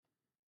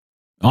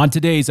On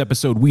today's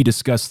episode, we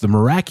discuss the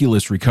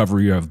miraculous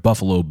recovery of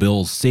Buffalo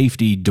Bills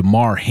safety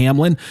Damar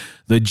Hamlin,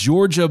 the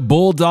Georgia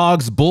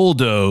Bulldogs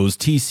bulldoze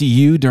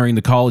TCU during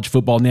the College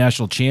Football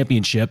National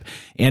Championship,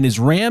 and is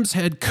Rams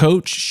head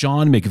coach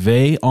Sean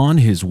McVay on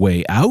his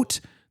way out?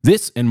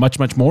 This and much,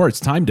 much more. It's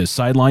time to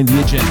sideline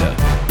the agenda.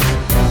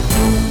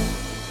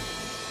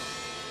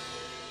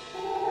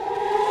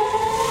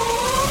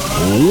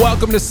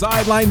 Welcome to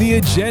Sideline the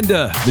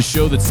Agenda, the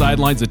show that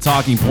sidelines the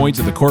talking points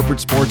of the corporate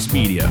sports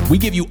media. We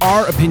give you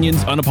our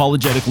opinions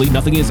unapologetically,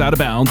 nothing is out of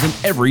bounds, and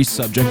every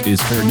subject is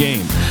fair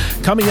game.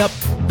 Coming up,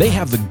 they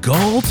have the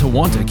gall to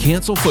want to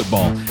cancel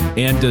football.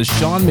 And does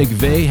Sean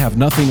McVay have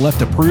nothing left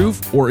to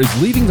prove, or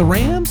is leaving the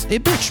Rams a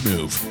bitch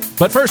move?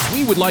 But first,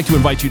 we would like to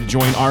invite you to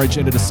join our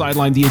agenda to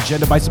Sideline the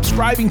Agenda by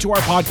subscribing to our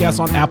podcast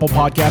on Apple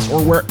Podcasts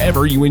or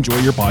wherever you enjoy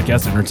your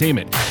podcast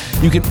entertainment.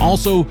 You can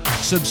also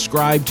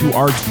subscribe to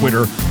our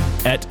Twitter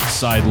at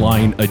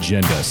Sideline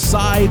Agenda.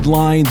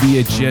 Sideline the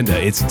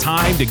Agenda. It's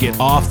time to get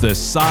off the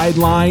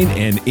sideline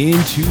and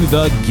into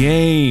the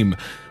game.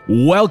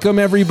 Welcome,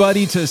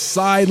 everybody, to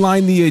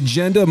Sideline the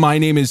Agenda. My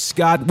name is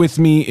Scott. With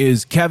me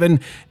is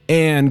Kevin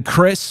and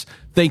Chris.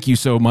 Thank you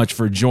so much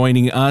for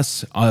joining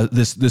us.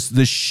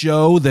 This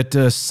show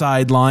that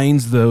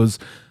sidelines those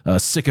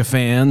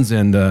sycophants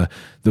and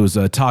those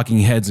talking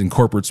heads in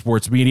corporate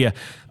sports media.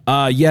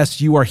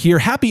 Yes, you are here.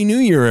 Happy New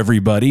Year,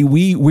 everybody.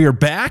 We are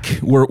back.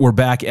 We're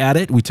back at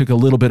it. We took a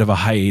little bit of a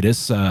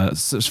hiatus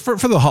for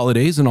the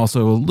holidays and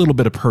also a little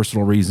bit of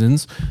personal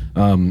reasons.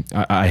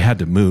 I had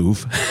to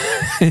move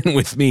and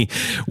with me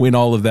when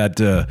all of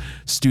that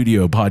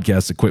studio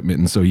podcast equipment,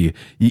 and so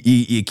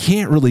you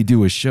can't really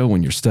do a show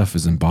when your stuff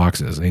is in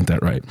boxes. Ain't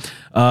that right?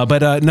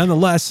 But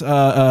nonetheless,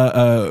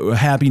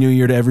 Happy New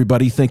Year to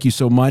everybody. Thank you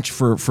so much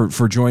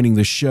for joining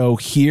the show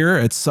here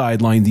at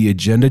Sideline the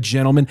Agenda.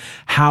 Gentlemen,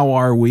 how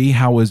are we?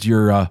 How was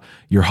your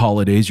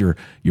holidays, your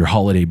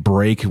holiday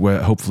break?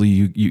 Hopefully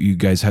you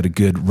guys had a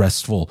good,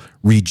 restful,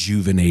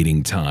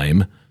 rejuvenating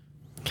time.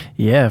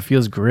 Yeah, it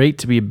feels great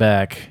to be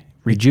back.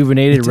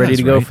 Rejuvenated, ready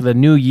to go for the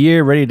new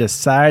year, ready to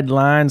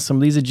sideline some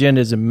of these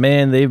agendas. And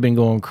man, they've been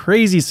going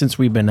crazy since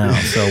we've been out.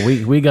 So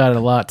we got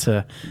a lot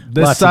to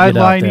The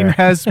sidelining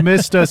has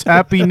missed us.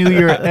 Happy New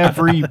Year,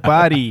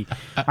 everybody.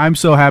 I'm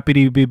so happy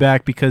to be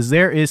back because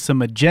there is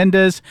some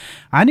agendas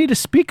I need to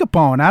speak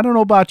upon. I don't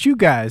know about you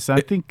guys. I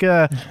think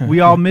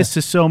we all missed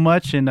us so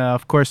much. And,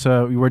 of course,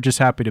 we're just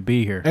happy to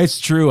be here. It's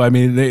true. I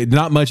mean,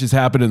 not much has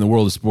happened in the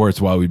world of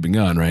sports while we've been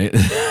gone, right?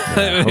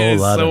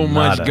 There's so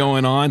much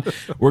going on.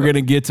 We're going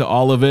to get to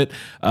all of it.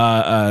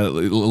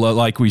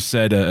 Like we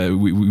said,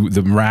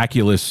 the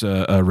miraculous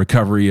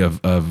recovery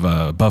of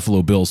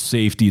Buffalo Bills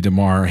safety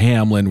Damar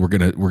Hamlin. We're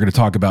gonna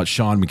talk about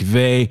Sean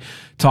McVay,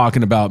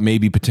 talking about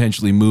maybe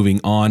potentially moving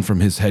on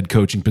from his head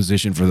coaching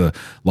position for the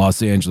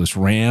Los Angeles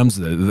Rams,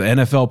 the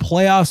NFL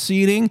playoff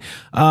seeding,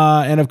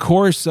 and of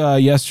course,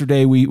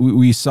 yesterday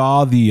we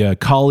saw the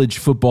college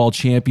football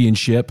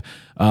championship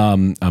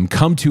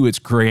come to its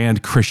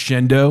grand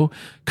crescendo,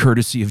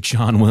 courtesy of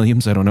John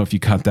Williams. I don't know if you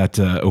caught that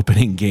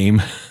opening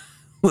game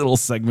little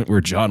segment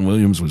where John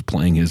Williams was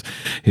playing his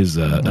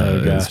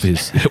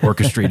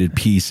orchestrated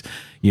piece,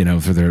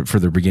 for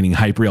their beginning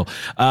hype reel.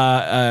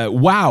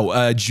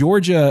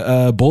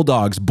 Georgia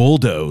Bulldogs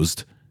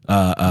bulldozed.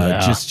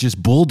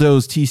 Just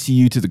bulldozed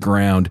TCU to the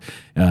ground.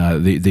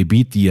 They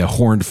beat the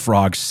Horned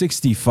Frogs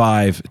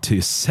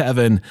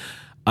 65-7.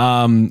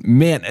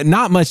 Man,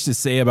 not much to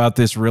say about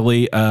this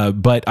really,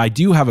 but I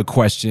do have a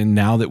question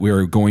now that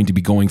we're going to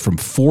be going from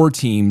 4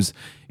 teams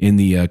in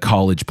the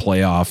college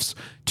playoffs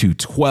to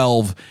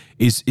 12.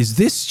 Is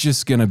this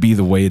just going to be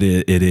the way it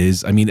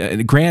is? I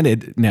mean,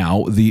 granted,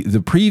 now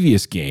the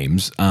previous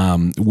games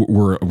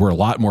were a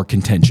lot more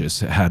contentious,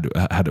 had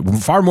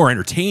far more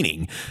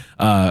entertaining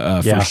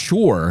for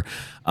sure.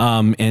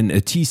 And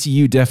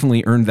TCU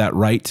definitely earned that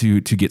right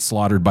to get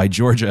slaughtered by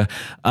Georgia.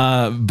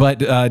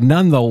 But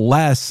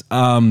nonetheless,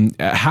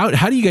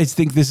 how do you guys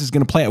think this is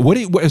going to play out?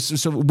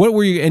 What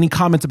were any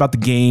comments about the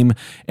game?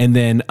 And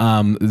then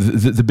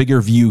the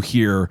bigger view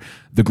here,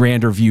 the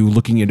grander view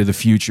looking into the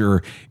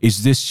future,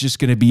 is this just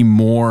going to be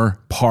more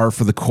par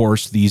for the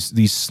course,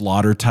 these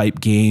slaughter type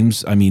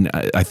games? I mean,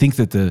 I think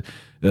that the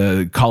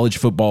college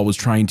football was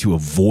trying to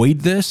avoid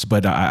this,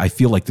 but I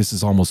feel like this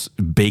is almost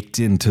baked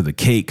into the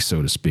cake,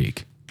 so to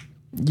speak.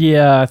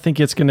 Yeah, I think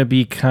it's going to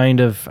be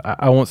kind of,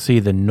 I won't say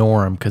the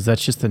norm, because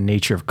that's just the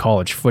nature of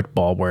college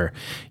football, where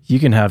you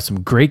can have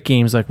some great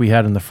games like we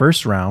had in the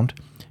first round.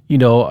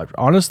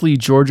 Honestly,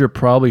 Georgia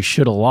probably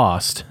should have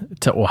lost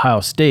to Ohio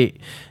State,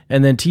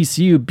 and then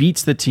TCU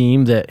beats the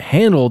team that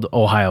handled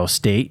Ohio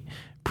State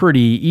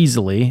pretty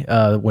easily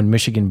when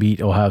Michigan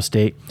beat Ohio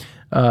State.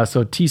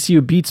 So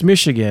TCU beats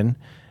Michigan,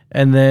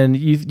 and then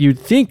you'd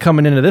think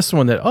coming into this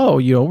one that,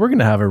 we're going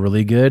to have a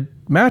really good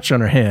match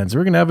on our hands.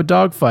 We're going to have a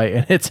dogfight,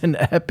 and it's an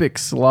epic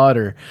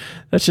slaughter.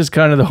 That's just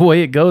kind of the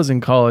way it goes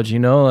in college,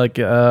 what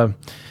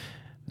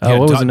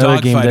was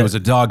another game? It was a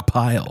dog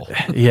pile.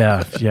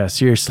 Yeah,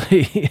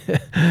 seriously.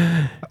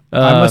 I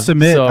must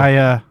admit,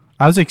 I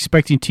I was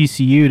expecting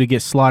TCU to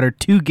get slaughtered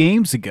 2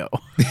 games ago.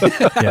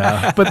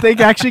 Yeah. But they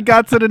actually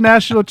got to the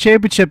national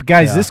championship.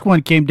 Guys, This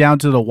one came down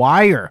to the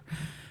wire.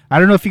 I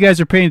don't know if you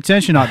guys are paying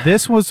attention.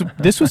 This was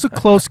a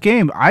close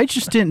game. I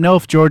just didn't know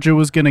if Georgia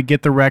was going to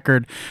get the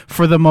record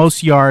for the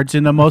most yards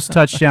and the most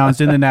touchdowns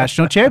in the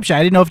national championship.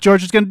 I didn't know if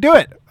Georgia was going to do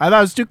it. I thought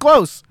it was too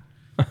close.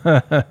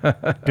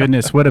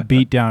 Goodness, what a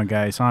beatdown,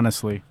 guys,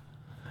 honestly.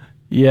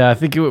 Yeah, I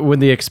think when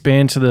they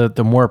expand to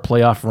the more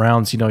playoff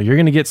rounds, you're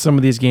going to get some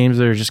of these games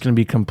that are just going to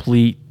be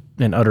complete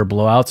and utter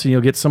blowouts, and you'll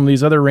get some of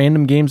these other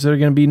random games that are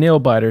going to be nail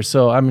biters.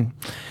 So, I mean,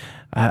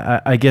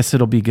 I guess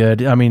it'll be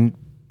good. I mean,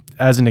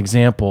 as an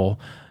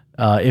example,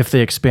 if they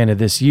expanded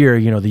this year,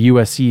 the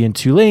USC and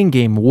Tulane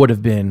game would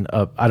have been,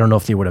 I don't know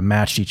if they would have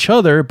matched each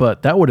other,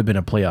 but that would have been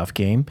a playoff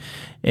game.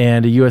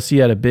 And USC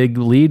had a big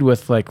lead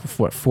with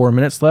 4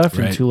 minutes left,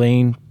 right. And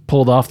Tulane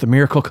pulled off the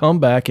miracle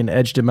comeback and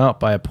edged him out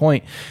by a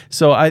point.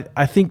 So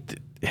I think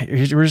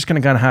we're just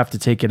going to kind of have to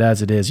take it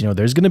as it is.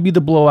 There's going to be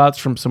the blowouts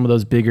from some of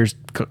those bigger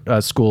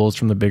schools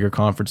from the bigger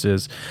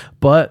conferences,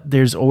 but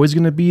there's always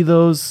going to be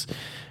those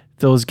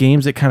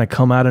games that kind of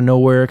come out of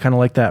nowhere, kind of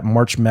like that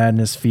March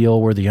Madness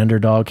feel where the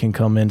underdog can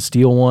come in,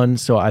 steal one.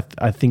 So I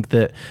think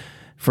that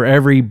for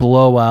every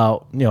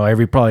blowout,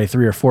 every probably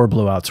 3 or 4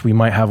 blowouts, we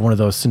might have one of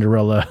those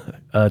Cinderella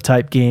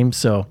type games.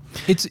 So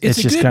it's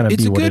just good, kind of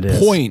it's be a what good it is.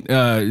 point,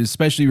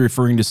 especially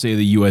referring to, say,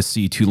 the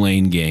USC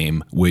Tulane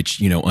game, which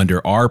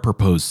under our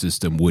proposed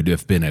system would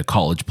have been a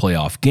college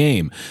playoff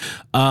game.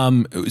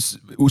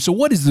 So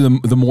what is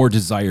the more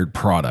desired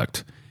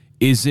product?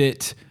 Is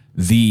it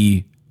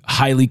the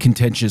highly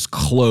contentious,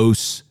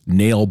 close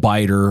nail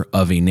biter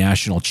of a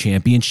national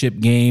championship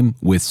game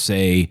with,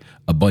 say,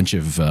 a bunch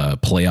of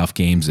playoff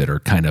games that are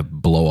kind of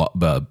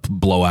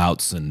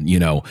blowouts and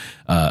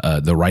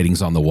the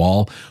writing's on the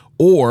wall,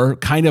 or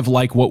kind of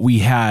like what we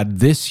had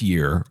this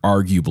year,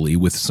 arguably,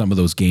 with some of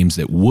those games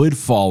that would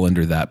fall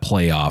under that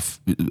playoff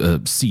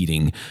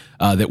seeding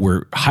that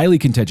were highly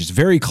contentious,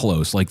 very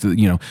close, like the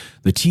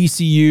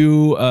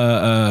TCU.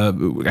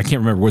 I can't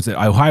remember, was it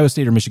Ohio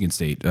State or Michigan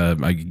State?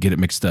 I get it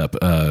mixed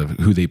up.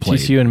 Who they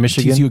played? TCU and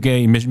Michigan. TCU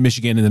game,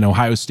 Michigan, and then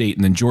Ohio State,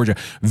 and then Georgia.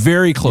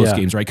 Very close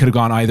games, right? Could have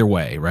gone either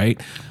way, right?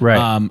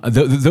 Right.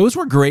 Those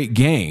were great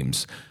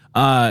games.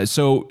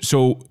 So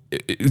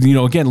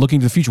again,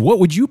 looking to the future, what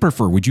would you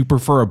prefer? Would you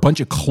prefer a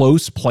bunch of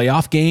close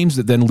playoff games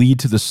that then lead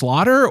to the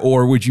slaughter,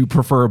 or would you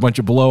prefer a bunch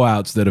of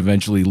blowouts that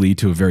eventually lead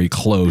to a very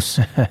close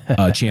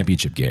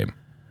championship game?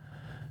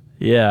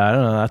 Yeah, I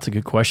don't know. That's a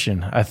good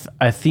question.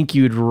 I think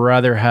you'd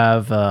rather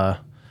have a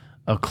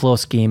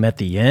close game at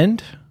the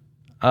end.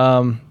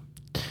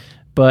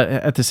 But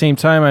at the same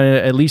time,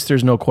 at least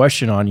there's no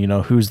question on,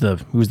 who's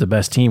the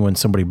best team when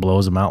somebody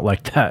blows them out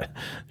like that.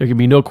 There can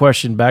be no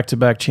question,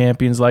 back-to-back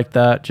champions like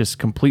that just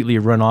completely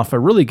run off a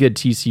really good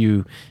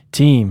TCU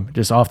team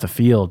just off the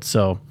field.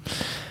 So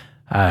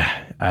I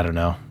don't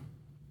know.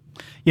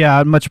 Yeah,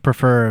 I'd much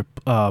prefer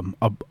a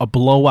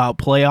blowout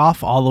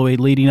playoff all the way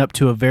leading up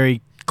to a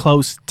very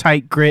close,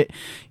 tight grit,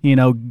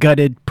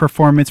 gutted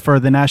performance for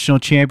the national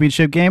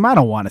championship game. I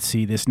don't want to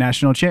see this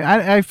national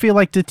I feel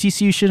like the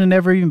TCU should have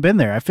never even been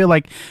there. I feel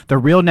like the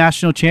real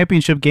national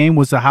championship game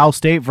was Ohio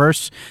State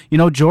versus,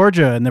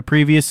 Georgia in the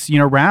previous,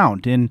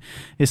 round. And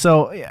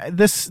so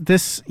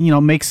this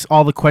makes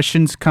all the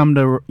questions come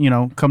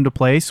to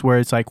place where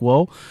it's like,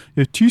 well,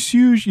 if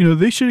TCU,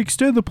 they should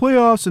extend the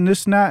playoffs and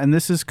this and that. And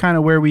this is kind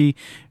of where we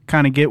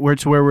kind of get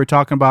to where we're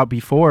talking about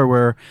before,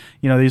 where,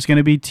 there's going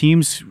to be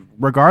teams,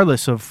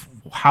 regardless of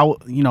how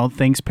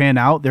things pan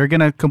out, they're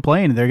going to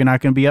complain. They're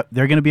going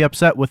to be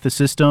upset with the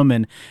system,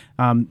 and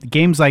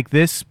games like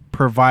this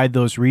provide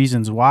those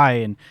reasons why.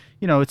 And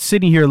it's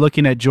sitting here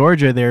looking at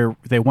Georgia.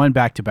 They won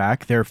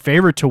back-to-back. They're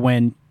favored to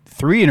win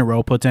 3 in a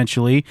row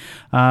potentially,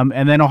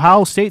 and then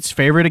Ohio State's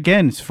favorite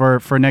again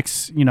for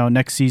next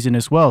season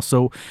as well.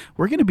 So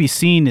we're going to be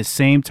seeing the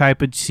same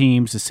type of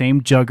teams, the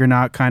same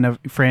juggernaut kind of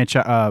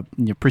franchise,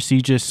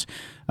 prestigious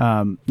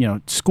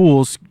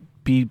schools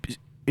be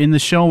in the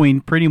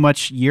showing pretty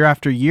much year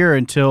after year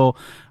until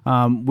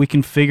we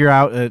can figure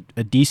out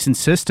a decent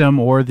system,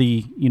 or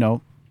the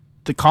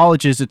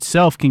colleges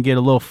itself can get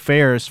a little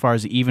fair as far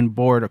as the even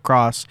board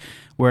across,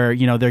 where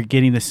they're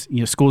getting this,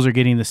 schools are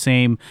getting the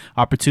same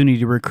opportunity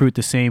to recruit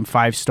the same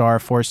 5-star,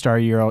 4-star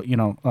year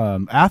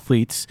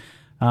athletes,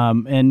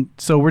 and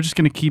so we're just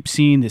going to keep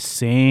seeing the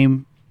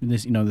same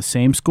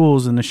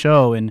schools in the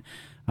show. And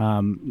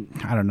I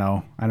don't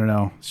know.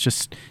 It's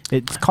just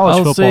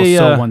college football is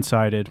so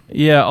one-sided.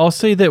 Yeah, I'll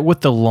say that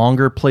with the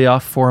longer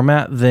playoff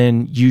format,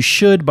 then you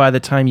should, by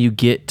the time you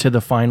get to the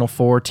Final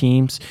Four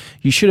teams,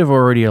 you should have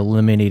already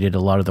eliminated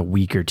a lot of the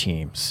weaker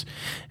teams.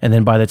 And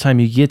then by the time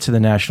you get to the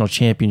national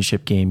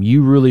championship game,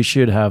 you really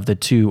should have the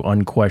 2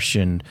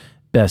 unquestioned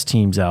best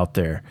teams out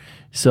there.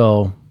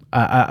 So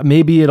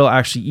maybe it'll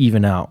actually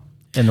even out.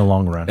 in the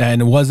long run.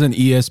 And it wasn't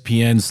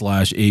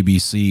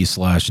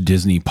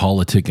ESPN/ABC/Disney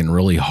politicking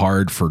really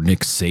hard for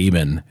Nick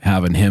Saban,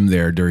 having him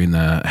there during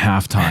the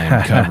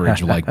halftime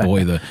coverage. Like,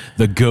 boy,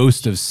 the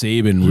ghost of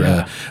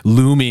Saban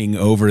looming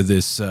over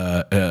this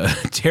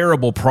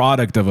terrible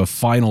product of a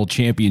final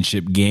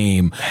championship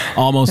game,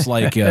 almost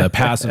like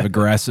passive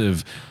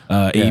aggressive.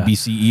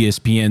 ABC,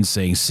 ESPN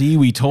saying, "See,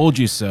 we told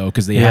you so,"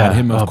 because they had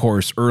him, of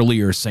course,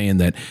 earlier saying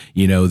that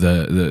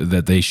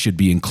that they should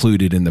be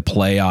included in the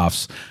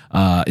playoffs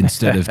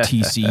instead of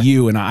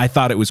TCU, and I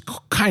thought it was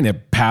kind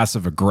of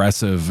passive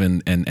aggressive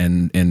and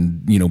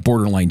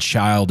borderline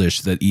childish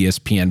that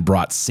ESPN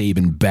brought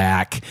Saban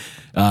back,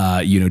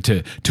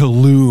 to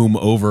loom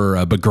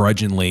over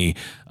begrudgingly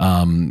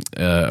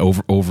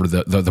over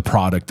the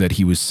product that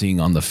he was seeing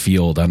on the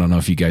field. I don't know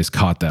if you guys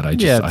caught that. I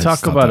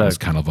talk about that was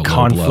kind of a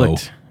conflict. Low blow.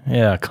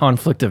 Yeah,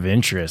 conflict of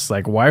interest.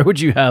 Like, why would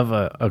you have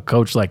a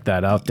coach like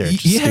that out there?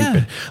 It's just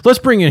stupid. Let's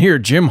bring in here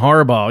Jim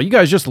Harbaugh. You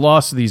guys just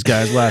lost to these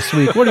guys last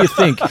week. What do you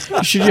think?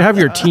 Should you have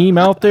your team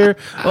out there?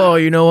 Oh,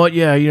 you know what?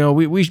 Yeah,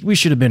 we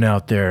should have been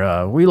out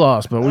there. We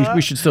lost, but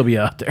we should still be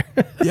out there.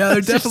 Yeah,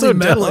 they're definitely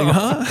meddling,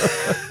 huh?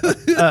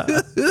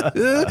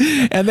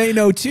 And they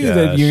know, too,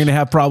 that you're going to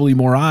have probably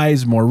more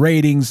eyes, more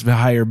ratings,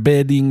 higher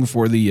bidding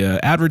for the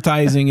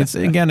advertising.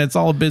 It's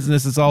all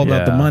business. It's all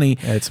about the money.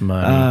 It's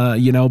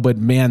money. But,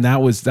 man,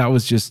 that was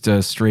just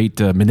straight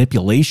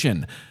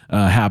manipulation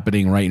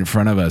happening right in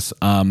front of us.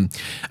 All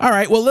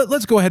right, well,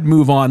 let's go ahead and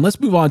move on. Let's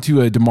move on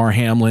to Damar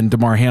Hamlin.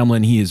 Damar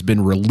Hamlin, he has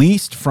been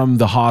released from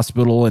the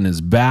hospital and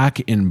is back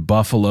in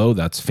Buffalo.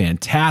 That's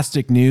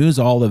fantastic news.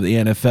 All of the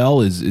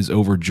NFL is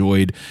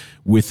overjoyed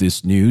with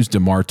this news.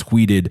 Damar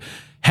tweeted,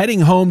 "Heading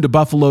home to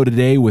Buffalo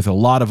today with a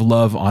lot of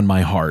love on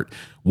my heart.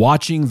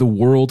 Watching the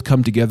world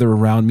come together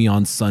around me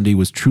on Sunday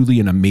was truly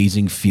an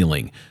amazing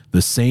feeling.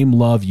 The same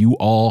love you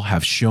all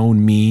have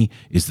shown me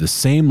is the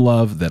same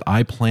love that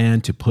I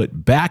plan to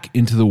put back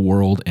into the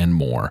world and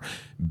more.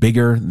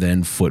 Bigger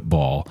than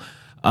football."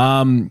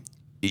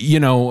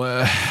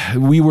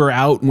 We were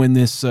out when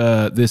this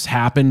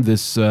happened.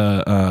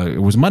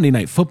 It was Monday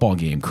Night Football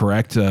game,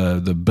 correct?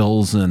 The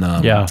Bills and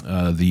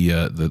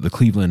the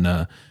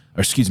Cleveland,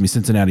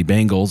 Cincinnati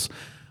Bengals.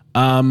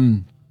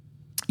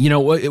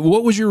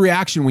 What was your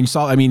reaction when you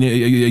saw? I mean,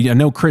 I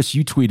know, Chris,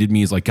 you tweeted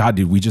me, is like, "God,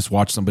 did we just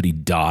watch somebody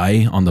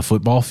die on the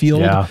football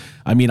field?" Yeah.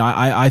 I mean,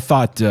 I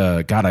thought,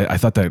 I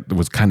thought that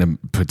was kind of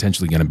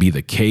potentially going to be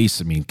the case.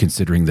 I mean,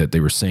 considering that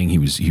they were saying he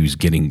was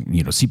getting,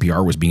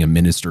 CPR was being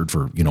administered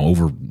for,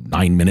 over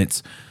 9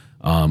 minutes.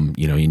 And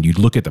you'd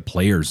look at the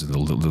players,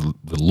 the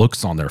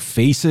looks on their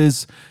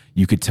faces.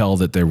 You could tell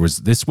that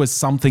this was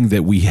something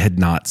that we had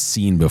not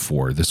seen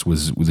before. This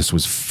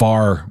was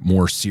far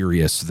more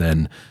serious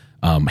than,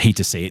 hate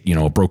to say it,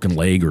 a broken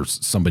leg or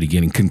somebody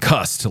getting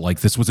concussed.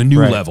 Like, this was a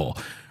new level,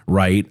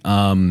 right?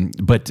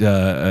 But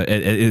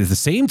at the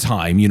same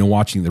time,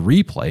 watching the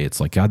replay, it's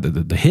like, God,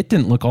 the hit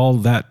didn't look all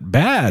that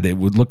bad. It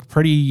would look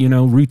pretty,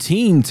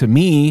 routine to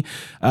me.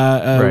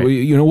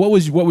 What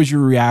was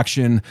your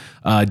reaction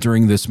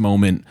during this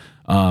moment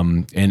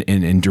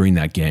and during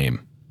that game?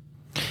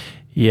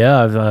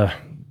 Yeah,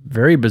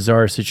 very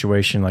bizarre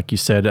situation, like you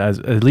said.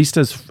 At least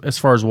as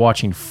far as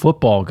watching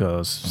football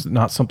goes,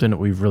 not something that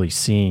we've really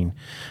seen.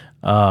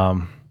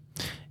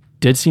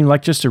 Did seem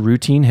like just a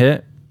routine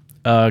hit.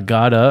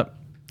 Got up,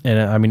 and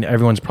I mean,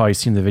 everyone's probably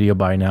seen the video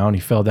by now, and he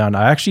fell down.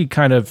 I actually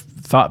kind of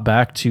thought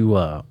back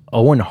to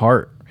Owen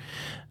Hart.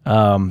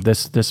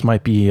 This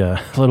might be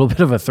a little bit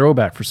of a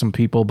throwback for some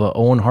people, but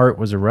Owen Hart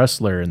was a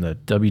wrestler in the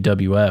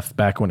WWF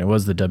back when it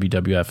was the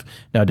WWF,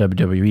 now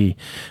WWE.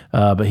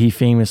 But he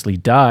famously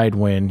died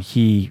when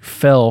he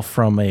fell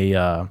from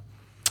a.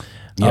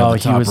 He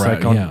was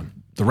like on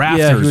the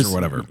rafters or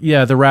whatever.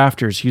 Yeah, the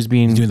rafters. He was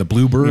being doing the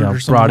Bluebird or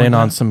something, brought in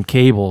on some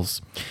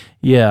cables.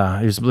 Yeah,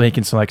 he was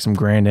making some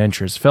grand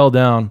entrance. Fell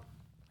down,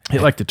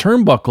 hit like the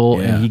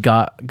turnbuckle, and he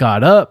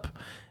got up,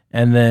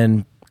 and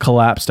then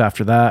collapsed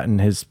after that,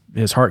 and his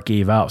heart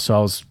gave out. So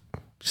I was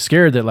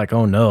scared that, like,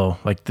 oh no,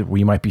 like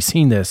we might be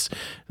seeing this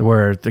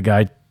where the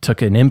guy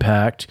took an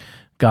impact,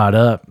 got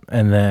up,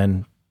 and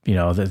then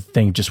the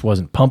thing just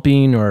wasn't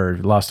pumping or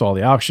lost all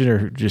the oxygen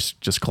or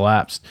just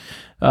collapsed.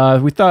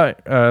 We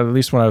thought, at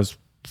least when I was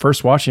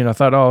first watching it, I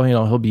thought, oh,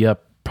 he'll be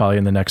up probably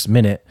in the next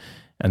minute.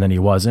 And then he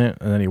wasn't,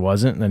 and then he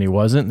wasn't, and then he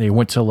wasn't. They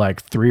went to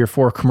like 3 or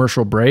 4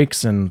 commercial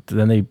breaks, and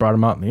then they brought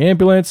him out in the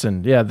ambulance.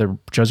 And they're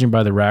judging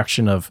by the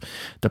reaction of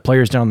the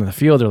players down in the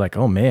field. They're like,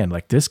 oh man,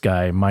 like this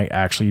guy might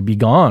actually be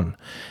gone.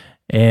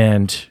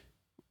 And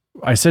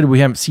I said we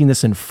haven't seen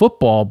this in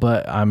football,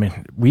 but I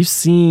mean, we've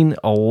seen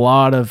a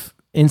lot of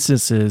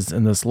instances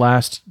in this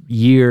last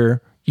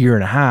year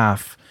and a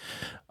half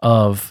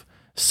of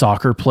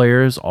soccer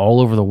players all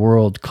over the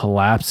world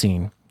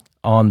collapsing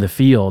on the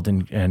field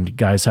and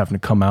guys having to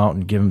come out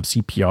and give them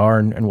CPR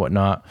and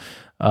whatnot.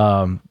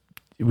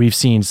 We've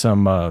seen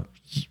some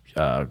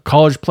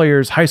college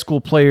players, high school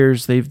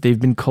players, they've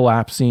been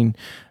collapsing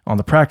on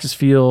the practice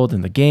field, in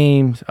the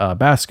game,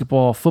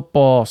 basketball,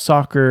 football,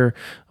 soccer.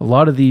 A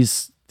lot of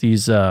these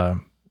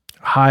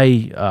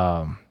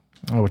high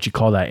what you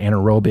call that,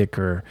 anaerobic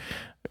or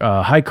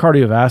high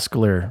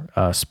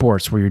cardiovascular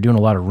sports where you're doing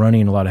a lot of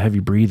running, a lot of heavy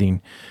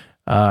breathing.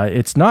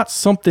 It's not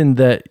something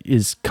that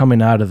is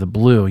coming out of the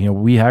blue. You know,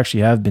 we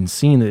actually have been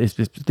seeing that it's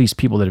these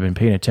people that have been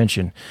paying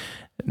attention,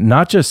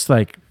 not just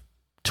like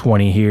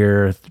 20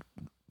 here,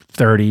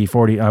 30,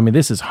 40. I mean,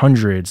 this is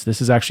hundreds.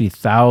 This is actually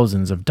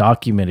thousands of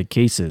documented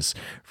cases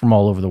from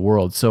all over the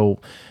world. So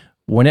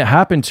when it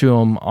happened to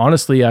him,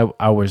 honestly,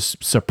 I was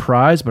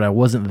surprised, but I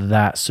wasn't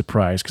that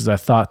surprised because I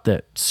thought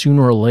that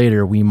sooner or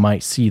later we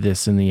might see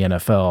this in the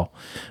NFL,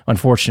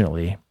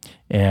 unfortunately.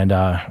 And,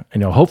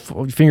 hope,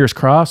 fingers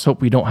crossed,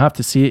 hope we don't have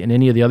to see it in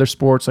any of the other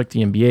sports like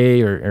the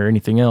NBA or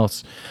anything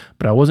else.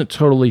 But I wasn't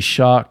totally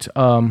shocked.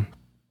 I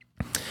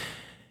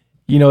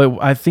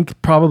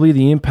think probably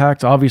the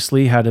impact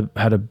obviously had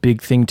a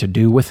big thing to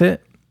do with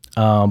it.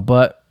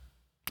 But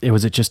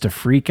was it just a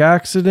freak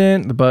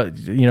accident? But,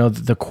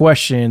 the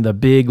question, the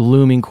big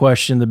looming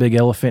question, the big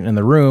elephant in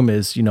the room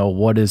is,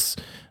 what is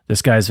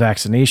this guy's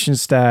vaccination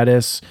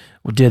status?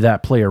 Did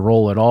that play a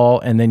role at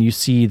all? And then you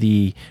see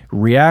the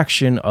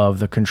reaction of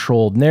the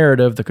controlled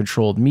narrative, the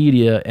controlled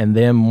media, and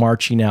them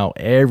marching out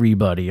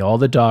everybody, all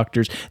the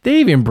doctors. They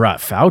even brought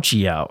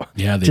Fauci out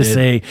to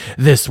say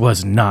this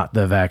was not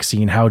the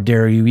vaccine. How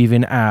dare you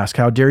even ask?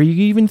 How dare you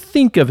even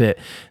think of it?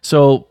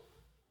 So,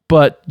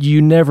 but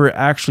you never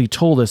actually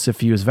told us if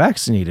he was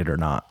vaccinated or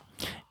not.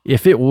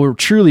 If it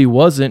truly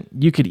wasn't,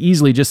 you could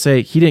easily just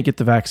say he didn't get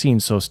the vaccine,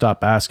 so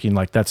stop asking.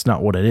 Like, that's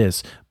not what it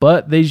is.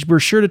 But they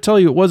were sure to tell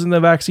you it wasn't the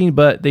vaccine,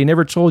 but they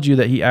never told you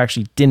that he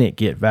actually didn't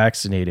get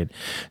vaccinated.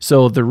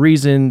 So the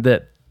reason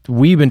that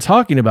we've been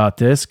talking about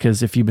this,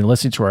 because if you've been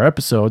listening to our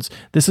episodes,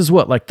 this is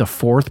like the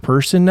fourth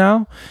person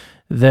now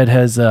that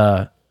has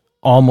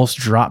almost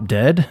dropped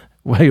dead.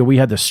 We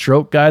had the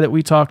stroke guy that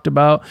we talked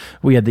about.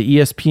 We had the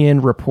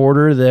ESPN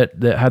reporter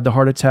that had the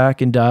heart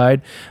attack and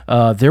died.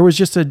 There was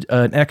just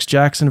an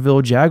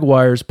ex-Jacksonville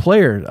Jaguars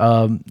player.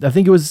 I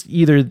think it was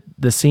either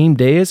the same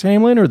day as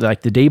Hamlin or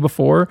like the day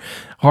before.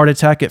 Heart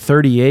attack at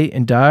 38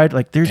 and died.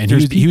 Like there's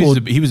people.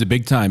 He was a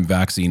big time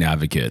vaccine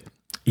advocate.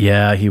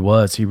 Yeah, he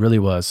was. He really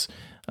was.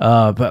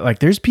 But like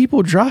there's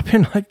people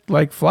dropping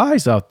like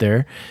flies out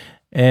there,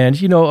 and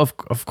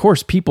of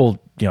course people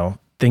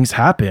things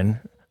happen.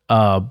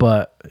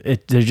 But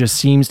there just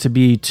seems to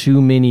be too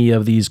many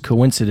of these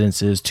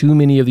coincidences, too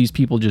many of these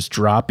people just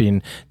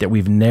dropping that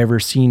we've never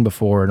seen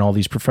before in all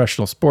these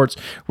professional sports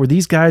where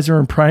these guys are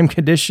in prime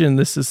condition.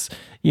 This is,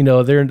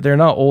 they're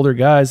not older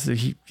guys.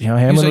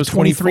 Hamlin was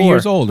 23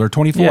 years old or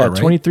 24, yeah, right?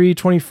 23,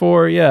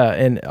 24, yeah.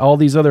 And all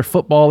these other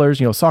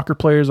footballers, soccer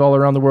players all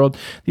around the world,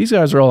 these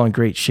guys are all in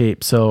great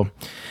shape. So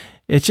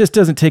it just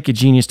doesn't take a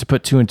genius to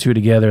put two and two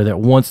together that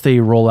once they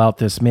roll out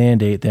this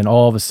mandate, then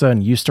all of a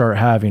sudden you start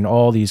having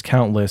all these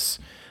countless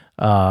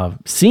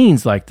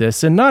scenes like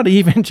this, and not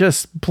even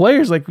just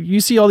players. Like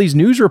you see all these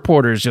news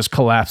reporters just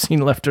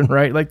collapsing left and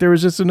right. Like there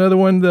was just another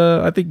one,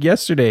 I think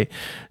yesterday,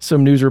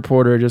 some news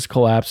reporter just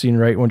collapsing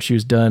right when she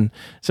was done.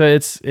 So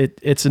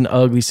it's an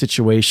ugly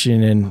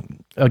situation.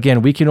 And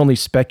again, we can only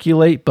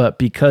speculate, but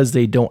because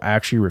they don't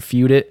actually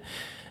refute it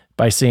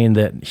by saying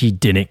that he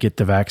didn't get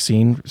the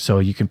vaccine, so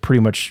you can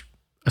pretty much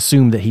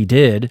assume that he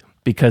did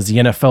because the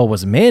NFL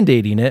was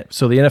mandating it.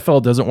 So the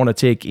NFL doesn't want to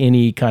take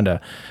any kind of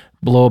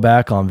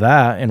blowback on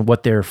that and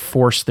what they're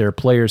forced their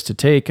players to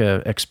take,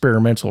 a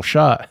experimental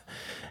shot.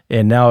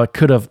 And now it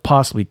could have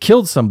possibly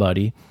killed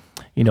somebody.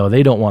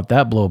 They don't want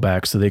that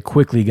blowback. So they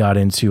quickly got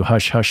into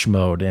hush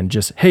mode and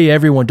just, hey,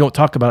 everyone, don't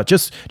talk about it.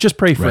 Just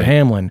pray for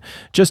Hamlin.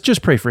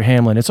 Just pray for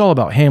Hamlin. It's all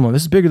about Hamlin.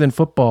 This is bigger than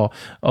football.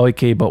 Oh,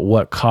 okay, but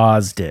what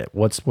caused it?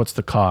 What's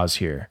the cause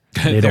here?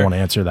 They don't want to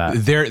answer that.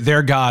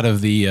 Their god of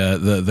the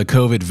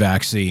COVID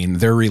vaccine,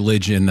 their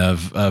religion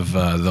of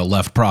the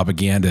left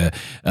propaganda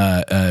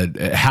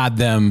had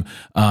them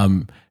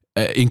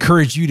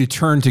encourage you to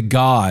turn to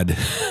God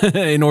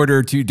in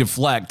order to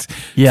deflect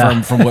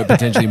from what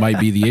potentially might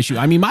be the issue.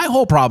 I mean, my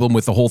whole problem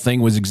with the whole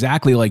thing was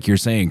exactly like you're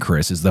saying,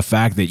 Chris, is the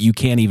fact that you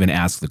can't even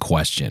ask the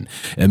question.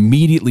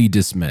 Immediately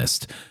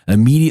dismissed.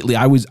 Immediately,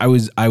 I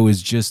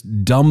was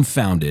just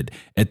dumbfounded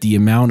at the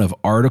amount of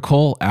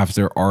article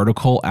after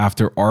article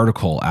after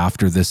article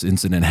after this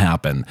incident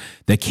happened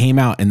that came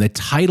out, and the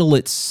title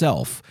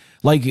itself.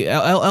 Like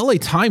LA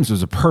Times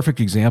was a perfect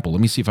example. Let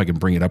me see if I can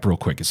bring it up real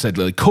quick. It said,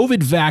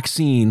 COVID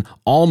vaccine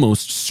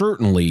almost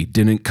certainly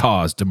didn't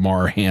cause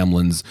Damar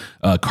Hamlin's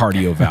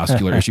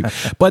cardiovascular issue.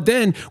 But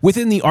then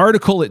within the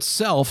article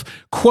itself,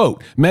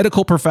 quote,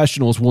 medical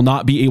professionals will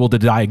not be able to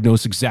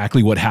diagnose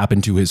exactly what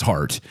happened to his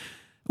heart.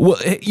 Well,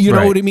 you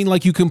know what I mean?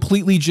 Like you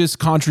completely just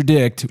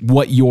contradict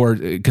what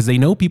because they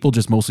know people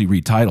just mostly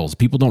read titles.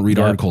 People don't read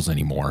articles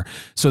anymore.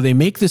 So they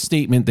make this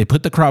statement, they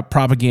put the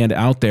propaganda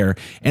out there.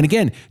 And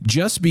again,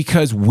 just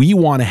because we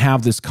want to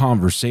have this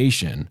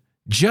conversation,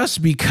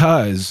 just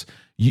because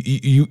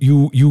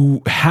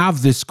you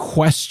have this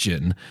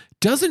question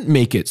doesn't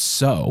make it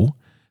so,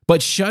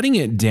 but shutting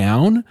it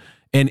down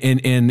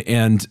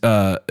and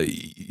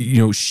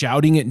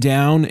shouting it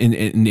down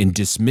and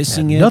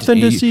dismissing it.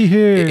 Nothing to see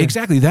here.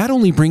 Exactly. That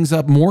only brings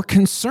up more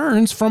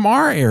concerns from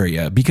our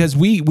area, because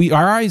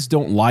our eyes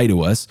don't lie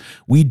to us.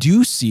 We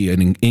do see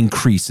an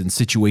increase in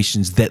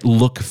situations that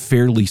look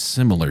fairly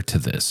similar to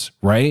this,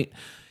 right?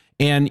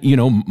 And,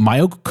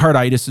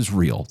 myocarditis is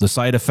real, the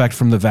side effect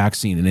from the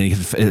vaccine, and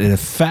it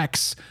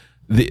affects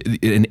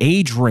an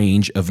age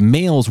range of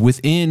males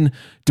within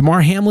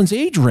Damar Hamlin's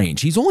age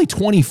range. He's only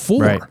 24.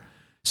 Right.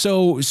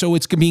 So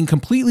it's being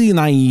completely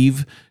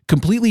naive,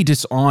 completely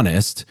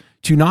dishonest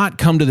to not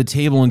come to the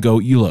table and go,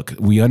 look,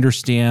 we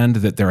understand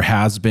that there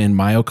has been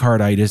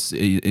myocarditis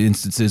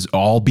instances,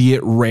 albeit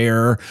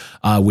rare,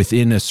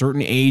 within a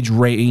certain age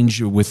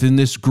range within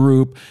this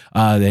group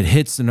that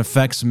hits and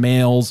affects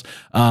males.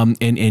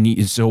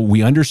 And so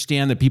we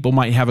understand that people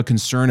might have a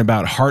concern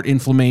about heart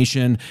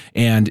inflammation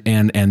and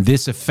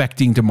this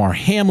affecting Damar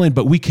Hamlin,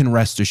 but we can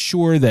rest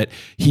assured that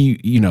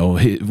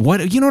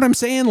what I'm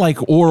saying?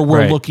 Or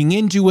we're looking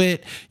into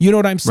it. You know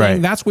what I'm saying?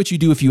 Right. That's what you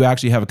do if you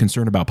actually have a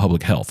concern about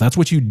public health. That's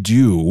what you do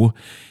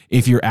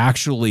if you're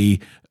actually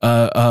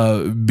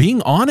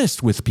being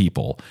honest with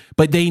people.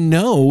 But they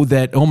know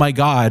that, oh my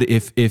God,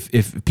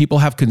 if people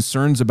have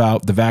concerns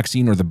about the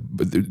vaccine or the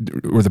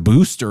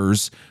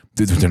boosters,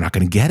 they're not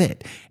going to get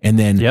it. And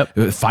then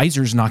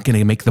Pfizer's not going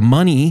to make the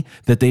money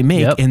that they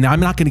make. And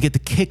I'm not going to get the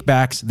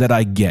kickbacks that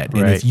I get.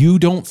 And if you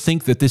don't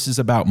think that this is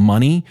about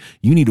money,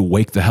 you need to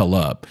wake the hell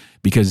up,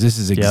 because this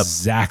is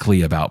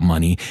exactly about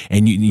money.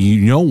 And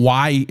you know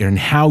why and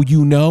how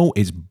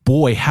is,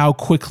 boy, how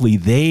quickly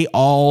they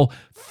all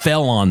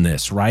fell on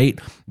this, right?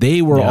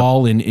 They were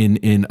all in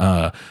putting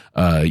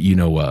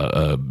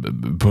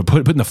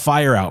the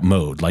fire out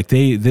mode. Like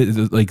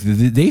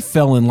they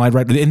fell in line,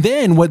 right? And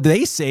then what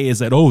they say is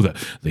that,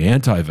 the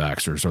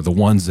anti-vaxxers are the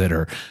ones that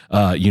are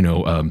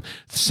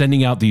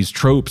sending out these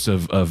tropes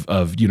of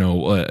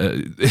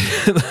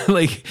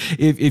like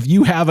if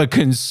you have a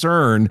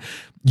concern,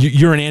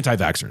 you're an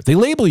anti-vaxxer. They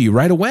label you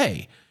right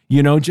away,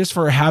 just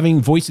for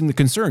voicing the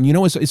concern.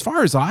 As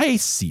far as I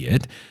see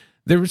it,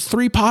 there's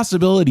three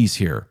possibilities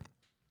here.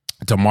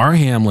 Damar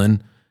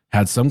Hamlin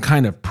had some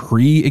kind of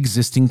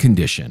pre-existing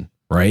condition,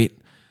 right?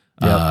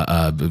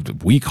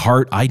 Weak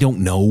heart, I don't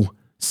know.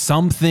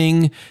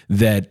 Something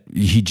that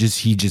he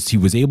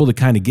was able to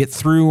kind of get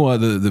through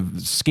the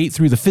skate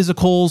through the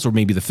physicals, or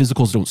maybe the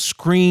physicals don't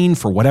screen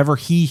for whatever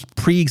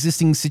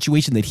pre-existing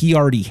situation that he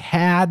already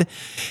had.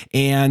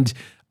 And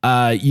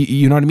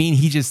you know what I mean?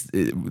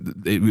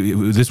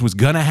 This was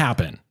gonna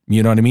happen.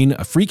 You know what I mean?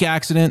 A freak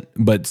accident,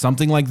 but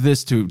something like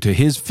this to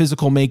his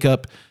physical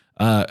makeup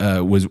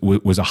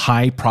was a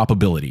high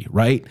probability,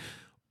 right?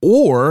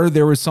 Or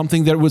there was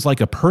something that was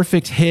like a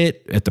perfect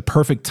hit at the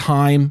perfect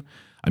time.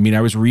 I mean,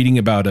 I was reading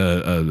about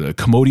a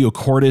commotio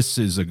cordis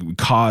is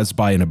caused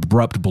by an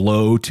abrupt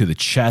blow to the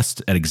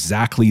chest at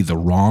exactly the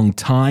wrong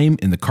time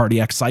in the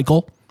cardiac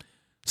cycle.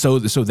 So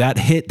that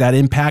hit, that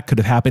impact could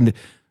have happened,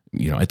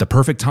 at the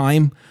perfect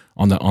time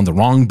on the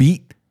wrong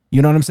beat.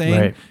 You know what I'm saying?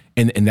 Right.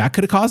 And that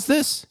could have caused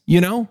this,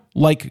 I'm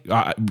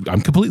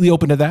completely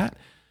open to that.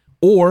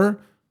 Or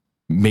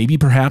maybe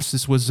perhaps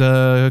this was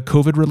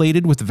COVID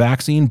related with the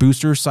vaccine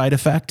booster side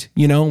effect,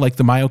 like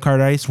the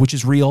myocarditis, which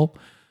is real,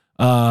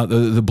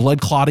 the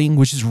blood clotting,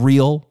 which is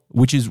real,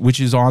 which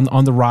is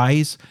on the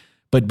rise.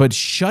 But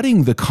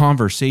shutting the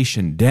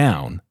conversation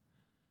down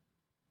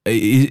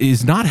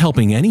is not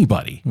helping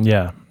anybody.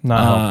 Yeah,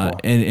 not helpful.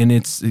 And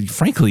it's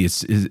frankly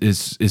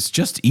it's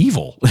just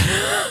evil.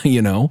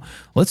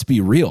 Let's be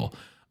real.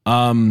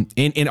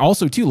 And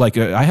also too, like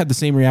I had the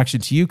same reaction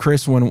to you,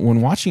 Chris,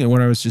 when watching it,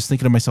 when I was just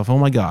thinking to myself, oh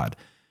my God,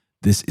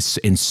 this is,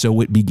 and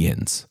so it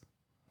begins.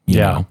 You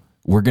know,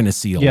 we're going to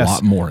see a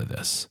lot more of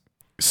this.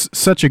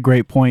 Such a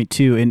great point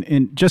too.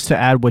 And just to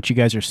add what you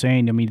guys are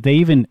saying,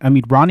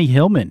 Ronnie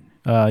Hillman,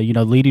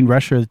 leading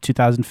rusher of the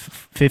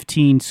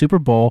 2015 Super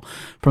Bowl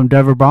from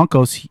Denver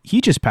Broncos, he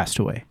just passed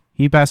away.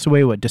 He passed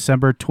away,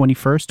 December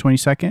 21st,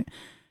 22nd?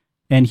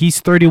 And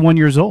he's 31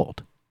 years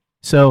old.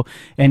 So,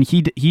 and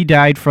he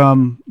died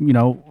from,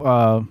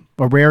 a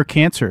rare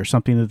cancer or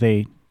something that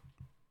they,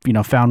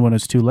 found when it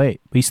was too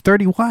late. But he's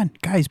 31.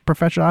 Guys,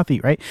 professional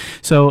athlete, right?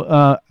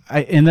 So,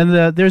 and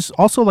then there's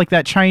also like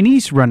that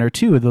Chinese runner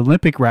too, the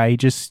Olympic ride. He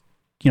just,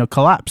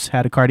 collapsed,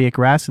 had a cardiac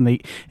arrest, and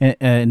they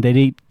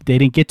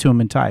didn't get to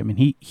him in time, and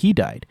he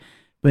died.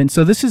 And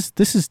so this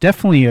is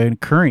definitely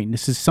occurring.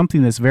 This is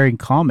something that's very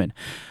common.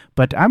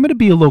 But I'm going to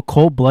be a little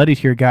cold-blooded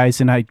here, guys.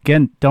 And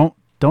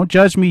don't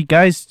judge me,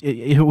 guys.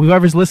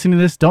 Whoever's listening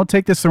to this, don't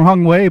take this the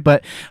wrong way.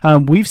 But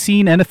we've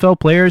seen NFL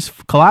players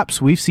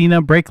collapse. We've seen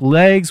them break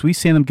legs. We've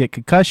seen them get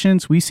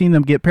concussions. We've seen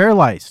them get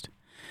paralyzed.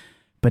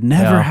 But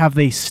never have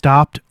they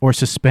stopped or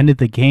suspended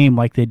the game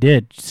like they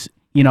did.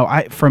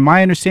 From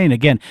my understanding,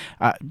 again,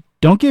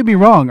 don't get me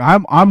wrong.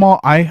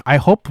 I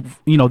hope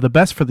the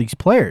best for these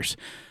players.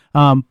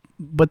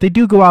 but they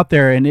do go out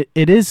there, and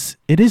it is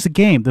a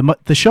game.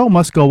 The show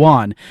must go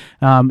on,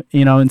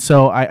 and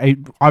so I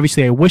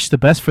obviously I wish the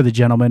best for the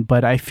gentlemen,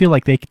 but I feel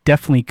like they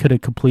definitely could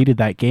have completed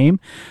that game.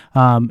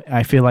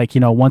 I feel like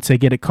once they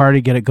get it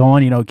carded, get it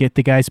going, get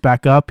the guys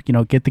back up,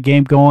 get the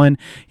game going,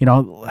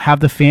 have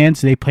the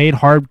fans. They paid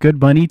hard, good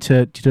money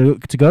to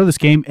go to this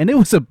game, and it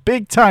was a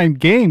big time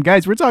game,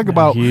 guys. We're talking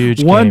about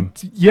huge one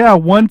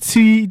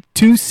game.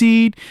 2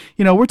 seed.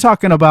 We're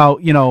talking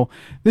about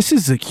this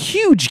is a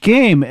huge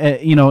game.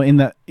 In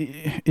the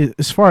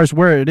as far as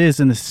where it is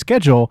in the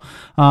schedule.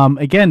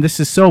 Again, this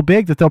is so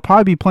big that they'll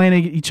probably be playing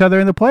each other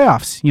in the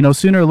playoffs.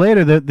 Sooner or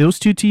later, those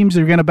two teams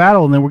are going to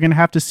battle, and then we're going to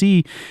have to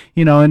see.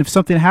 And if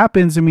something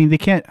happens, they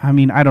can't.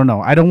 I don't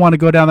know. I don't want to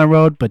go down that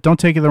road, but don't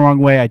take it the wrong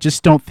way. I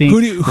just don't think.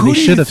 Who do you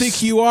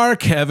think you are,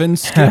 Kevin?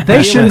 Skip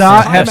they should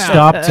not have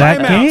stopped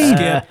that game.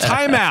 Skip.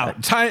 Time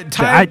out. Time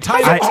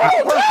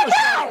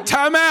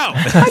out.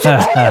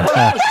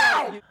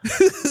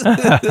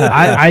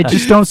 I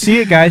just don't see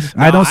it, guys.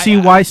 I don't see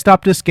why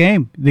stop this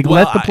game.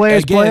 Let the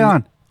players play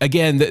on.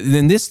 Again,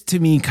 then this to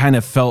me kind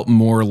of felt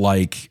more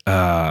like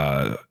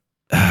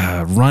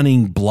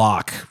running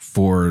block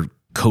for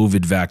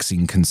COVID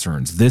vaccine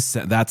concerns.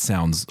 That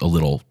sounds a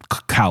little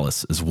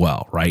callous as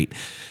well, right?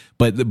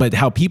 But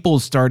how people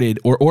started,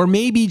 or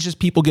maybe just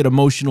people get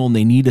emotional and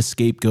they need a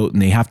scapegoat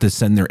and they have to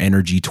send their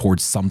energy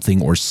towards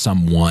something or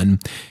someone.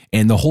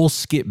 And the whole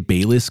Skip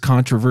Bayless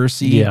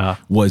controversy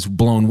was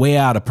blown way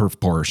out of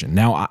proportion.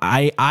 Now,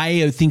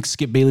 I think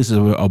Skip Bayless is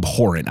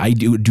abhorrent. I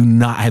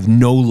have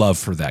no love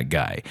for that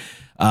guy.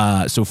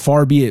 So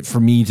far be it for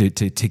me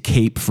to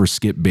cape for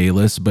Skip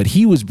Bayless, but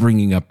he was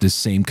bringing up this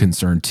same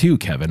concern too,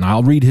 Kevin.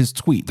 I'll read his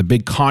tweet, the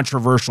big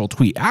controversial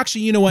tweet.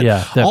 Actually, you know what?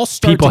 Yeah, I'll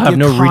start people to have give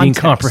no reading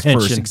context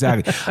comprehension. first.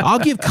 Exactly. I'll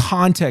give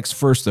context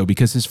first, though,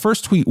 because his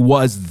first tweet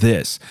was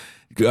this.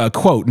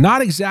 Quote,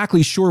 not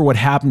exactly sure what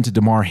happened to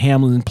Damar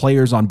Hamlin.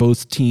 Players on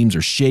both teams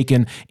are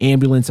shaken.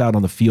 Ambulance out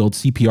on the field.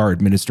 CPR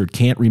administered.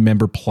 Can't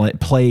remember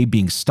play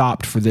being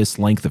stopped for this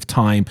length of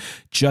time.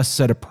 Just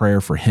said a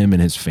prayer for him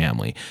and his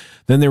family.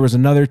 Then there was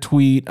another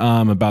tweet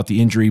about the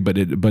injury, but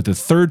the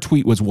third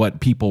tweet was what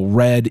people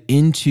read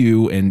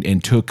into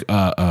and took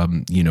a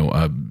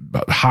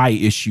high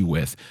issue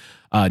with.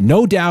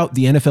 No doubt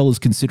the NFL is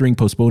considering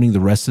postponing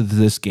the rest of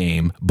this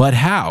game, but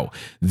how?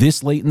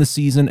 This late in the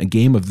season, a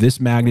game of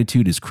this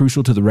magnitude is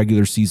crucial to the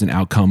regular season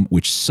outcome,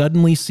 which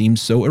suddenly seems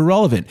so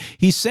irrelevant.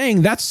 He's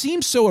saying that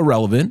seems so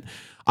irrelevant.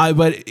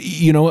 But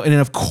and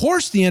of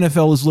course the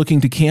NFL is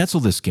looking to cancel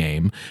this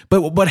game,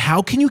 but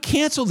how can you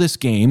cancel this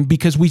game?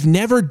 Because we've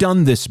never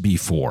done this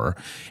before.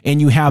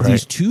 And you have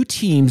these two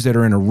teams that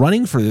are in a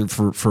running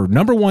for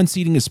number one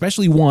seeding,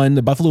 especially one,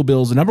 the Buffalo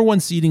Bills, the number one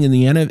seeding in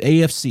the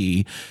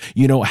AFC.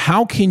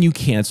 How can you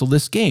cancel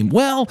this game?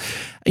 Well,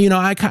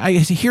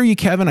 I hear you,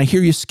 Kevin. I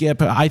hear you,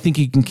 Skip. I think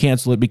you can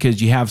cancel it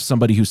because you have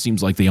somebody who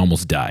seems like they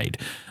almost died.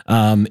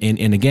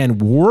 And again,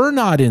 we're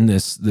not in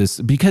this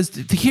because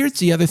here's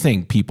the other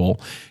thing, people.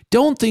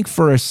 Don't think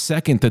for a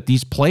second that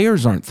these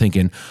players aren't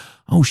thinking,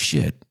 oh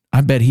shit,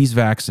 I bet he's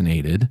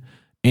vaccinated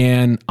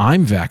and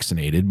I'm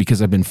vaccinated because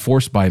I've been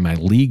forced by my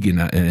league in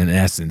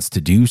essence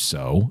to do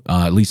so,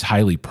 at least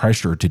highly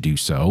pressured to do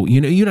so.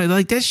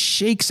 Like that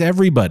shakes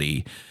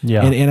everybody.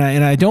 Yeah.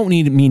 And I don't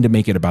mean to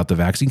make it about the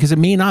vaccine because it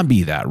may not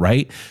be that,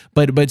 right?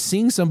 But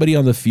seeing somebody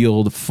on the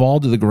field fall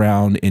to the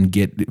ground and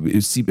get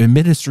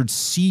administered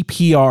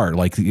CPR,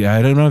 like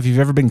I don't know if you've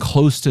ever been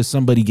close to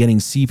somebody getting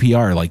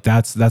CPR, like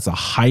that's a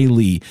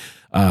highly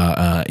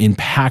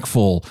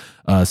impactful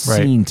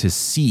scene to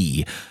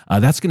see.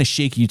 That's going to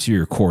shake you to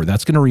your core.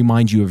 That's going to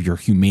remind you of your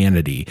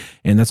humanity,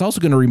 and that's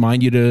also going to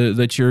remind you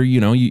that you're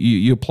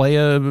you play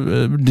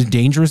a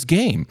dangerous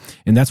game,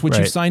 and that's what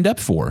you've signed up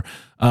for.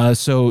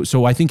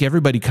 So I think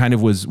everybody kind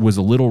of was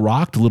a little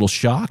rocked, a little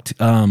shocked.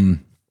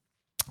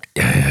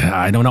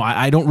 I don't know.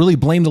 I don't really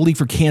blame the league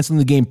for canceling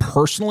the game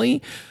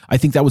personally. I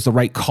think that was the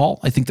right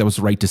call. I think that was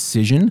the right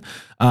decision.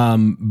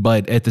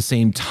 But at the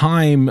same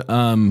time,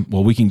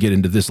 we can get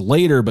into this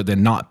later, but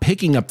then not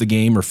picking up the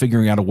game or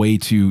figuring out a way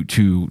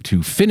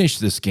to finish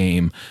this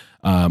game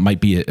might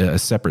be a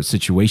separate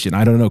situation.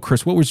 I don't know.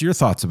 Chris, what was your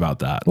thoughts about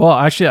that? Well,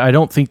 actually, I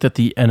don't think that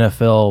the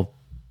NFL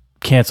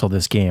canceled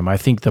this game. I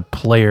think the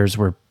players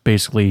were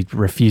basically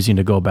refusing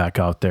to go back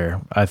out there.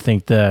 I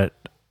think that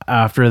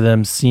after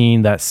them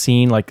seeing that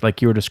scene,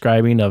 like you were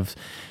describing, of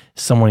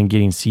someone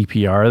getting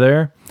CPR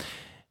there,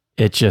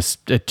 it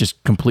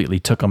just completely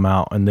took them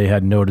out, and they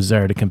had no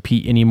desire to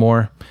compete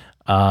anymore.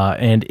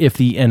 And if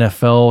the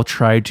NFL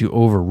tried to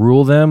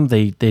overrule them,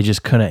 they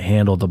just couldn't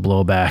handle the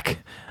blowback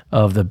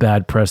of the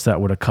bad press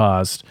that would have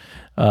caused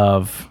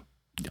of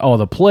all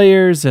the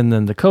players and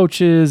then the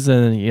coaches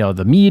and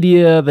the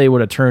media. They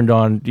would have turned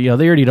on, they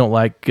already don't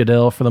like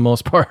Goodell for the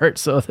most part,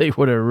 so they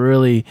would have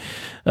really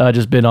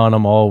just been on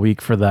him all week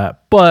for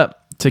that.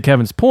 But to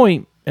Kevin's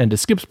point and to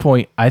Skip's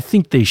point, I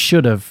think they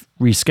should have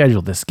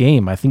rescheduled this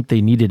game. I think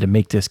they needed to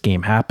make this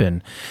game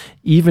happen,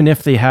 even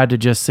if they had to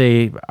just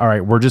say, all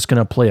right, we're just going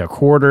to play a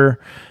quarter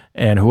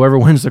and whoever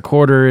wins the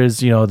quarter is,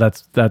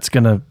 that's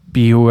going to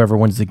be whoever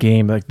wins the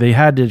game. Like, they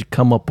had to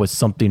come up with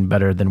something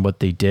better than what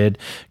they did,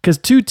 because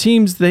two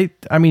teams,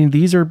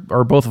 these are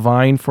both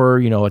vying for,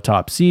 a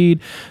top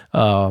seed.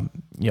 Home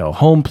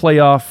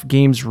playoff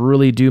games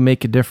really do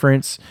make a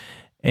difference.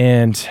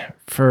 And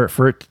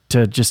for it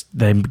to just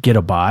then get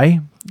a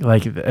bye,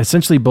 like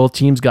essentially both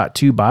teams got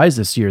 2 byes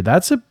this year.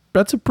 That's a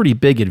pretty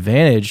big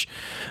advantage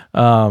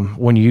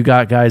when you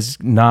got guys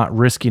not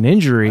risking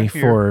injury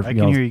for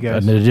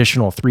an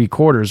additional 3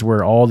 quarters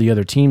where all the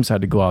other teams had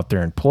to go out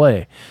there and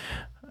play.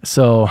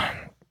 So,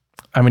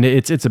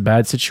 it's a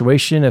bad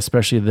situation,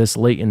 especially this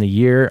late in the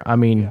year.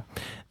 The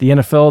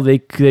NFL,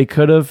 they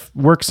could have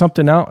worked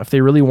something out if they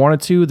really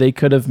wanted to. They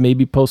could have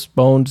maybe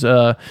postponed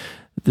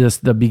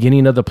the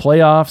beginning of the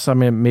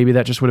playoffs. Maybe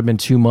that just would have been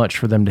too much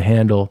for them to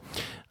handle.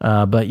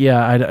 But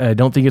yeah, I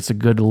don't think it's a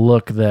good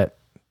look that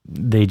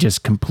they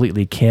just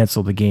completely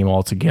canceled the game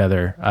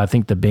altogether. I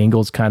think the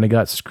Bengals kind of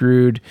got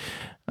screwed.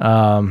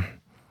 And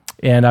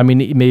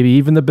maybe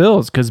even the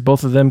Bills, because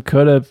both of them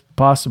could have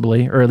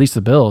possibly, or at least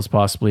the Bills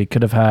possibly,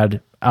 could have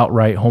had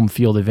outright home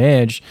field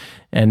advantage,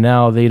 and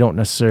now they don't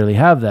necessarily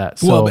have that.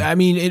 So, well,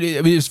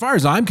 as far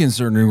as I'm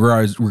concerned, in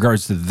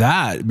regards to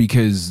that,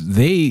 because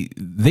they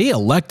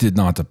elected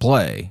not to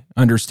play,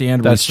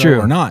 understandably that's so true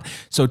or not.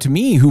 So to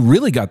me, who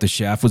really got the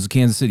shaft was the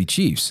Kansas City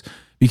Chiefs,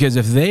 because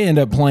if they end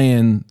up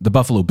playing the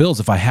Buffalo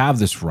Bills, if I have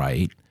this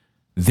right,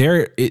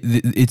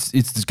 it's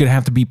going to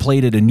have to be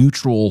played at a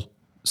neutral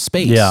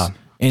space. Yeah.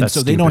 And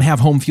so they don't have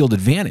home field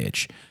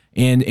advantage.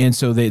 And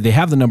so they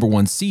have the number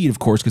 1 seed, of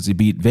course, because they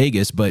beat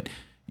Vegas. But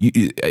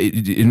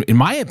in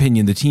my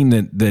opinion, the team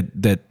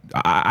that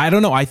I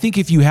don't know. I think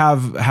if you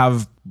have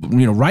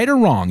right or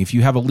wrong, if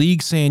you have a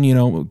league saying,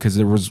 because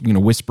there was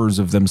whispers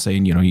of them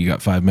saying, you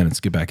got 5 minutes,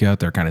 get back out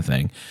there kind of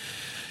thing.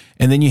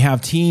 And then you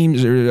have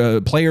teams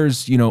or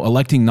players,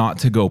 electing not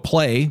to go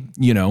play,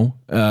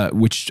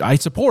 which I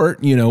support,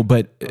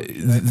 but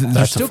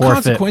there's still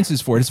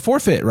consequences for it. It's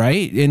forfeit,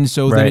 right? And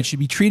so then it should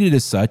be treated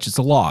as such. It's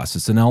a loss.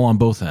 It's an L on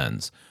both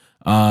ends.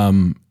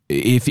 Unless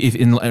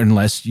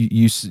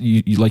you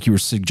like you were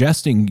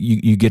suggesting,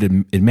 you get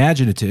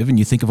imaginative and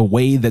you think of a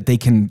way that they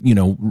can,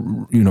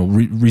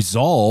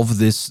 resolve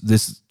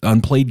this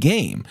unplayed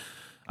game.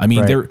 I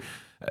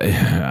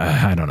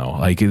don't know.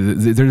 Like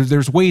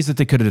there's ways that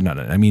they could have done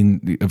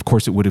it. Of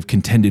course, it would have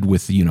contended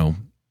with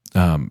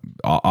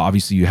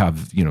obviously you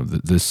have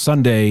the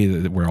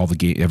Sunday where all the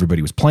game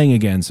everybody was playing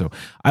again. So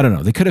I don't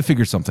know. They could have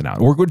figured something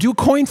out, or do a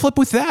coin flip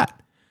with that.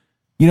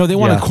 They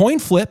want a coin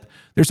flip.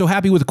 They're so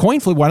happy with a coin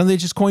flip. Why don't they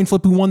just coin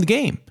flip who won the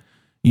game?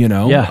 Yeah,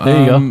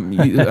 there you go.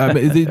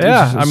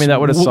 That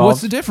would have solved.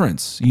 What's the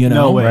difference?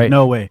 No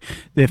way.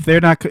 If they're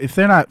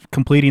not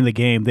completing the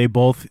game, they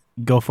both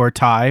go for a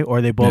tie or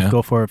they both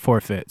go for a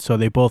forfeit. So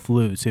they both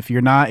lose. If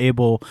you're not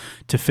able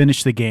to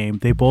finish the game,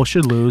 they both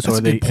should lose. That's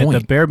or they, at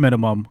the bare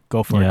minimum,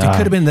 go for it. It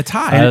could have been the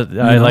tie.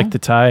 I like the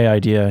tie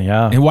idea.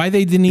 Yeah. And why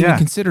they didn't even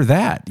consider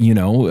that?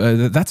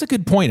 That's a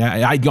good point.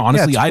 I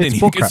honestly, I didn't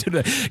even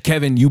consider that.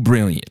 Kevin, you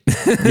brilliant.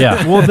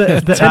 Yeah. Well,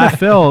 the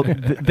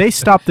NFL, they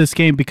stopped this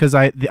game because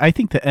I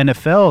think the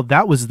NFL,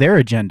 that was their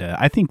agenda.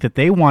 I think that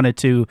they wanted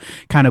to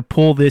kind of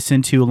pull this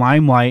into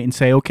limelight and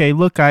say, okay,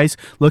 look, guys,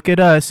 look at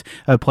us.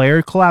 A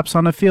player collapsed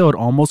on the field,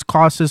 almost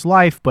cost his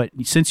life, but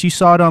since you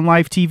saw it on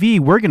live TV,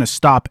 we're going to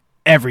stop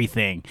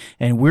everything,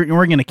 and we're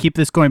going to keep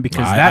this going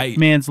because that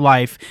man's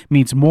life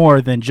means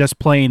more than just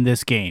playing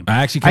this game.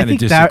 I actually kind of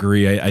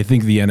disagree. I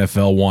think the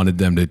NFL wanted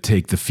them to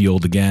take the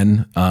field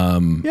again.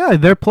 Yeah,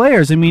 they're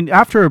players.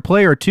 After a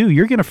play or two,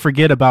 you're going to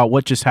forget about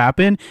what just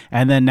happened,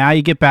 and then now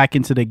you get back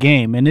into the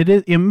game, and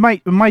it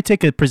might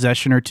take a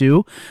possession or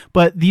two,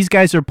 but these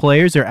guys are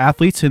players, they're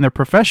athletes, and they're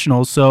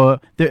professionals, so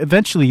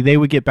eventually they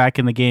would get back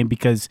in the game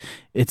because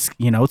it's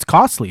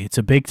costly. It's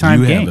a big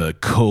time game. You have a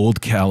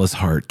cold, callous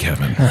heart,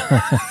 Kevin.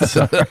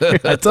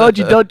 I told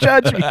you, don't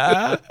judge me.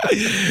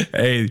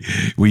 Hey,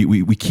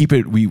 we keep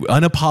it, we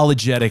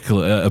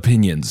unapologetic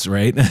opinions,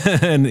 right?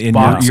 And you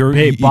boxers,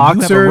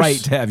 have a right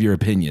to have your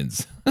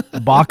opinions.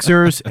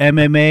 Boxers,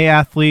 MMA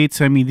athletes.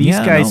 These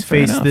guys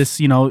face this,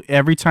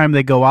 every time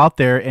they go out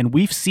there, and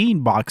we've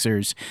seen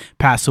boxers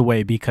pass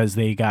away because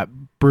they got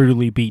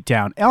brutally beat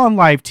down on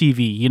live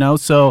TV,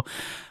 so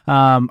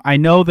I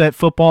know that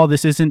football,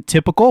 this isn't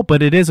typical,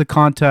 but it is a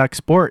contact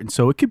sport, and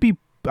so it could be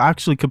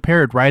actually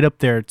compared right up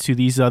there to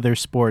these other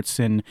sports,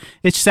 and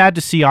it's sad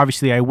to see.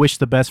 Obviously, I wish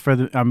the best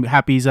for I'm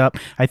happy he's up.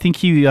 I think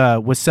he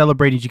was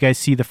celebrating. Did you guys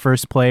see the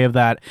first play of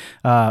that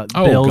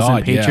Bills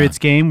and Patriots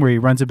game where he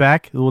runs it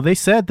back? Well, they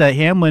said that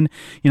Hamlin,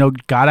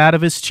 got out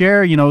of his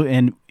chair, and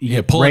rang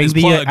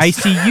the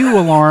ICU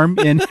alarm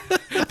and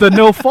the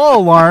no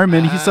fall alarm,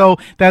 and so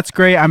that's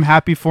great. I'm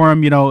happy for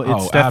him.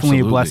 It's definitely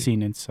a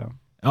blessing, and so.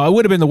 It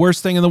would have been the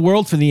worst thing in the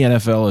world for the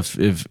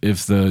NFL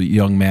if the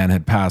young man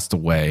had passed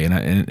away,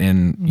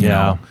 and you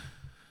know,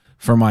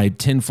 for my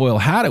tinfoil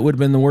hat, it would have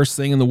been the worst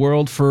thing in the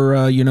world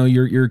for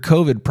your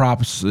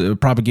COVID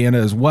propaganda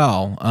as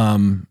well.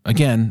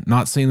 Again,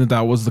 not saying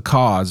that was the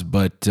cause,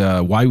 but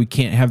why we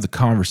can't have the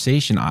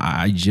conversation,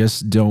 I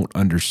just don't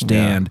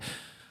understand.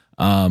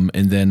 And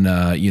then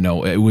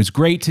it was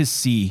great to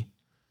see.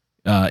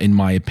 In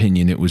my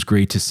opinion, it was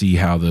great to see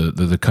how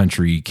the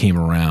country came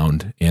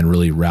around and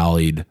really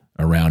rallied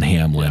around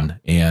Hamlin.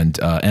 And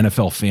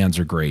NFL fans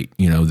are great.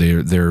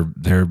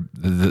 They're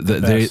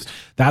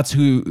that's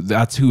who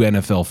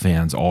NFL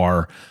fans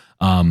are.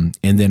 And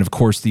then, of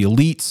course, the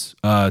elites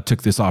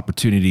took this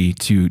opportunity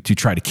to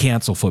try to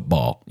cancel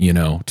football,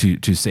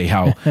 to say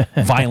how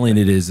violent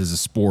it is as a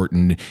sport,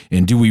 and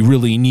do we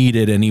really need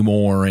it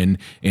anymore? And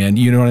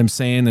you know what I'm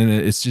saying? And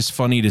it's just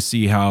funny to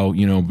see how,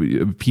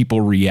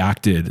 people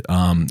reacted,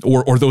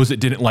 or those that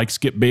didn't like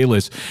Skip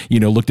Bayless,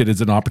 looked at it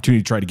as an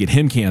opportunity to try to get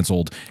him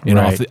canceled and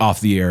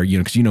off the air,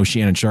 because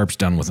Shannon Sharp's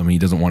done with him. He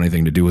doesn't want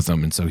anything to do with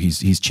them. And so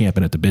he's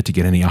champing at the bit to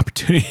get any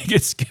opportunity to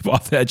get Skip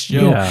off that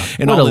show. Yeah.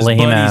 And what all a his lame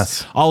buddies,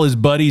 ass. all his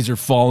buddies are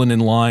falling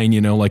in line,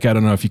 like, I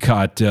don't know if you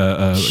caught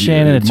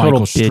Shannon, a total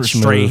Michael bitch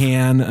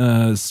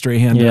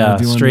Strahan,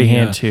 doing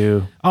Strahan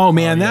too. Oh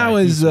man, that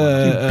was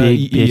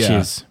big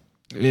bitches.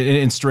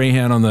 And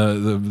Strahan on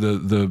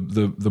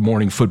the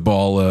morning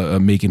football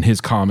making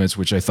his comments,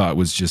 which I thought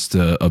was just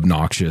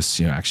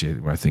obnoxious.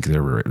 Actually, I think they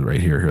were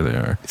right here. Here they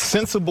are.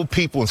 Sensible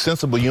people and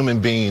sensible human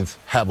beings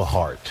have a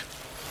heart.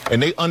 And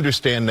they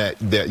understand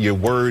that your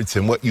words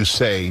and what you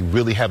say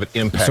really have an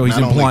impact. So he's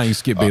implying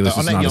Skip Bayless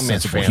is not a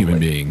sensible human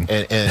being.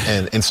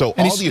 And so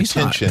all the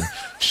attention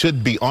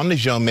should be on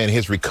this young man,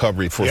 his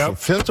recovery. For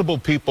sensible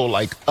people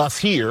like us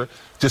here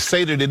to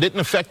say that it didn't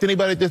affect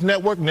anybody at this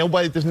network,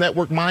 nobody at this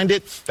network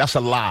minded, that's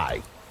a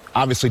lie.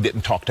 Obviously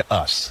didn't talk to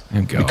us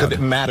because it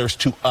matters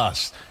to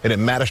us and it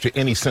matters to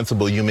any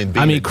sensible human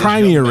being. I mean,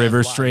 cry me a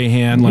river,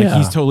 Strahan.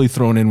 He's totally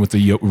thrown in with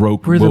the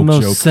woke We're the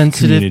most joke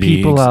sensitive community.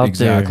 people out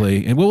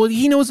exactly. And well,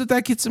 he knows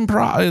that gets him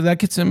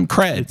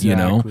cred.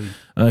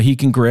 Exactly. He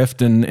can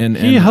grift and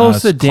he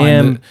hosts a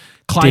damn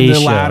climb the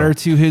show. ladder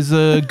to his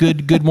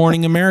Good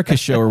Morning America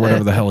show or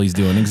whatever the hell he's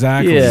doing.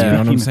 Exactly. Yeah. You know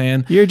what I'm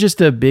saying? You're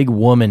just a big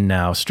woman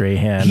now,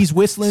 Strahan. He's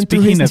whistling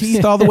through his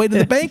teeth all the way to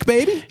the bank,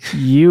 baby.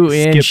 You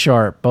and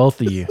Sharp,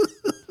 both of you.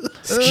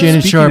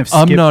 Shannon Sharp,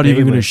 I'm not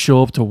even going to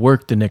show up to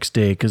work the next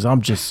day because I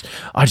just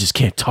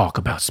can't talk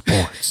about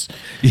sports.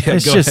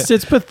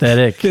 It's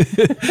pathetic.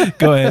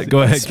 Go ahead,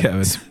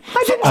 Kevin.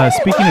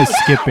 Speaking of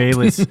Skip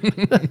Bayless,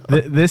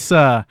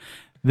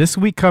 this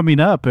week coming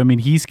up, I mean,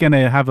 he's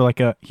gonna have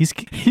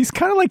he's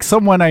kind of like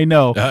someone I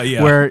know,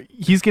 where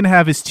he's gonna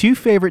have his two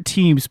favorite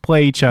teams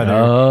play each other,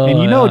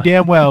 and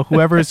damn well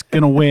whoever's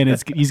gonna win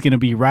he's gonna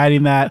be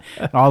riding that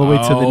all the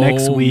way to the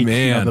next week.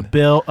 Man.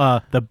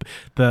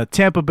 The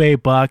Tampa Bay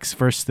Bucks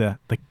versus the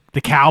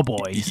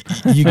Cowboys.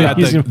 You got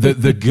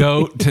the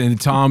GOAT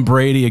and Tom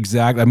Brady.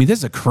 Exactly. I mean, this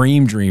is a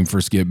cream dream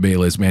for Skip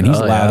Bayless, man. He's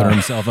lathering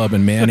himself up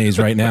in mayonnaise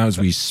right now as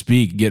we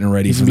speak, getting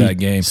ready for that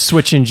game.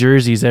 Switching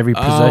jerseys every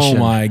possession. Oh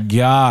my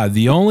God.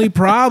 The only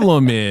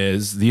problem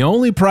is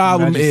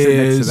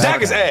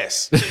Dak is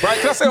ass. Right?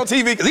 Can I say on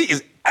TV? Because he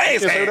is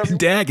ass.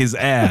 Dak is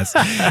ass.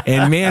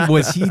 And man,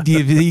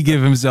 did he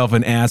give himself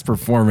an ass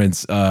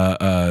performance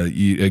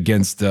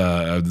against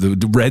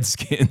the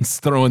Redskins,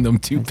 throwing them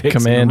 2 picks.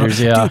 Commanders,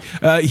 Commanders.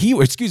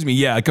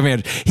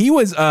 He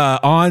was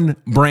on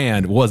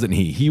brand, wasn't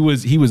he? He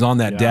was on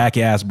that Dak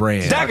ass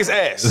brand. Dak is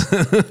ass.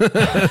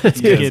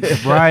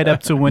 Get right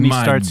up to when he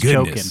starts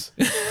choking. His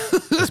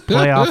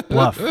playoff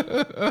bluff.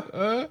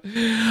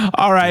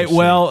 All right.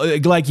 Well,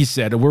 like you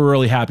said, we're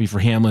really happy for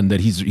Hamlin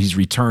that he's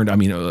returned. I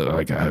mean,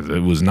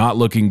 it was not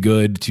looking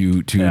good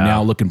to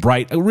now looking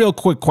bright. A real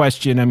quick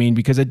question. I mean,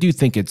 because I do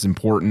think it's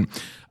important.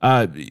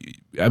 I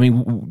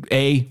mean,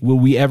 will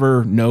we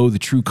ever know the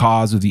true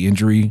cause of the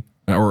injury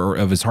or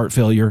of his heart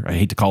failure? I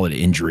hate to call it an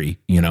injury.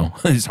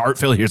 His heart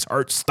failure, his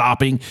heart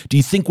stopping. Do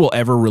you think we'll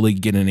ever really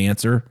get an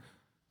answer?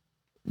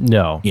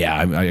 No. Yeah,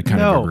 I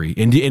kind of agree.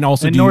 And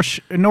also, nor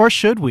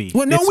should we.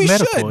 Well, no, we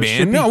should,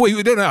 man.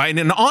 We don't know. In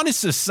an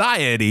honest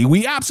society,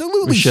 we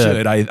absolutely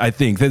should. I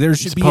think that there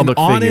should be an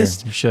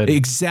honest,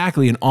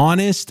 exactly, an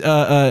honest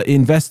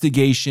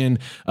investigation.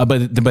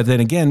 But then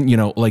again,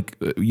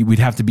 we'd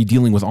have to be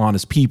dealing with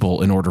honest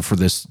people in order for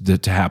this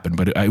to happen.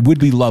 But it would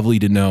be lovely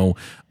to know.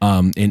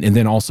 And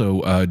then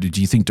also,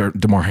 do you think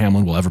Damar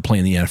Hamlin will ever play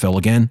in the NFL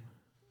again?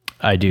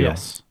 I do.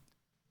 Yes.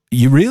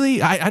 You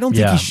really? I don't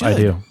think he should. I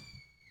do.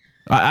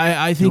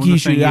 I think he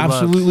should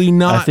absolutely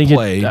not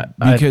play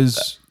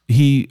because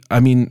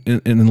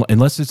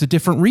unless it's a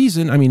different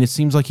reason. I mean, it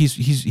seems like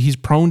he's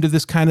prone to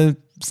this kind of.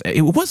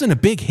 It wasn't a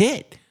big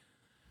hit.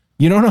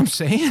 You know what I'm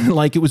saying?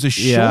 Like it was a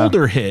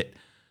shoulder hit.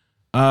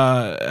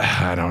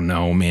 I don't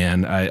know,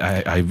 man.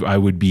 I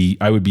would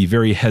be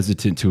very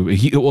hesitant to.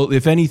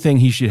 If anything,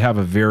 he should have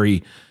a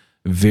very,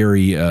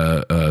 very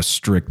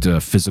strict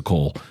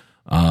physical.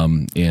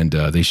 And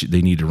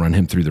they need to run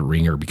him through the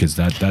ringer because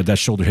that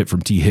shoulder hit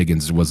from T.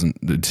 Higgins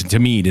wasn't, to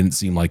me, didn't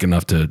seem like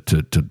enough to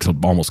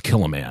almost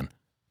kill a man.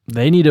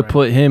 They need to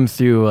put him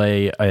through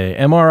a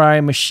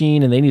MRI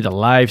machine, and they need to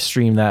live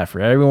stream that for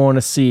everyone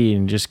to see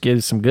and just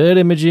get some good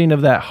imaging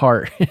of that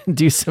heart.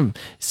 Do some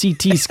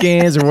CT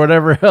scans or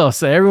whatever else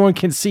so everyone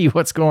can see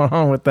what's going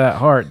on with that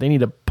heart. They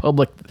need to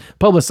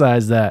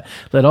publicize that.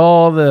 Let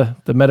all the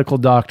medical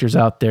doctors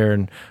out there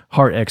and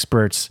heart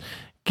experts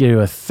get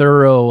a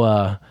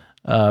thorough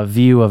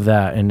view of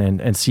that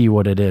and see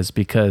what it is.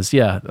 Because,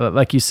 yeah,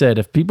 like you said,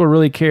 if people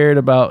really cared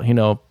about,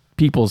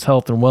 people's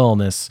health and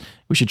wellness,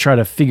 we should try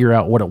to figure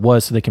out what it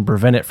was so they can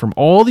prevent it from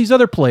all these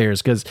other players,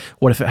 because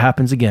what if it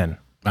happens again?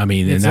 I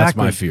mean, and that's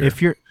my fear.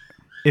 If you're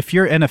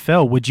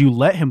NFL, would you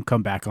let him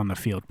come back on the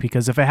field?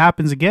 Because if it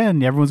happens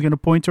again, everyone's going to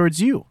point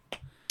towards you.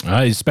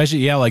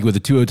 Especially, like with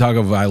the Tua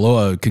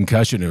Tagovailoa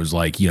concussion, it was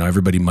like,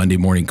 everybody Monday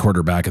morning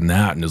quarterbacking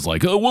that, and it's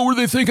like, oh, what were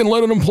they thinking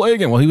letting him play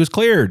again? Well, he was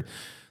cleared.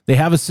 They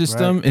have a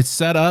system. Right. It's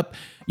set up.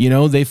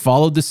 They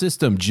followed the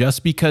system.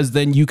 Just because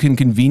then you can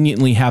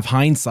conveniently have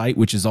hindsight,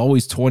 which is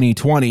always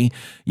 20/20,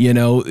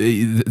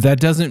 that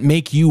doesn't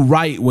make you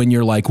right when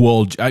you're like,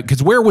 well,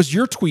 because where was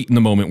your tweet in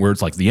the moment where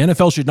it's like the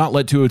NFL should not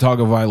let Tua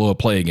Tagovailoa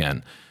play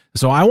again?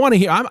 So I want to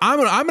hear. I'm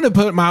going to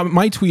put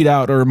my tweet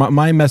out, or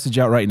my message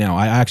out right now.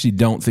 I actually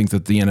don't think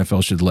that the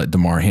NFL should let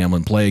Damar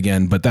Hamlin play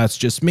again, but that's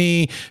just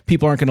me.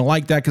 People aren't going to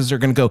like that because they're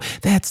going to go,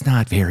 that's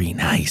not very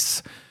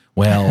nice.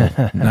 Well,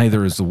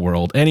 neither is the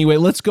world. Anyway,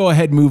 let's go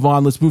ahead and move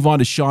on. Let's move on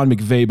to Sean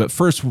McVay. But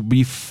first,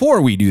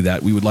 before we do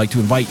that, we would like to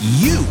invite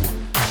you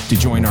to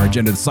join our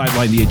Agenda, the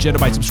Sideline, the Agenda,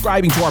 by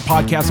subscribing to our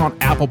podcast on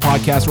Apple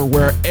Podcasts or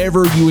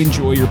wherever you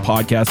enjoy your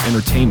podcast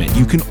entertainment.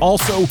 You can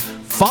also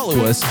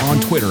follow us on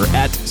Twitter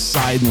at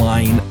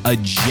Sideline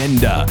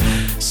Agenda.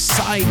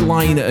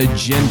 Sideline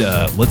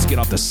Agenda. Let's get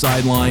off the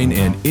sideline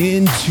and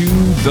into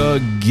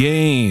the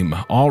game.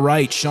 All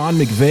right, Sean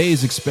McVay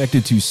is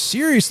expected to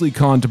seriously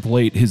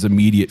contemplate his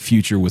immediate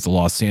future with the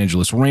Los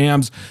Angeles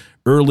Rams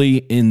early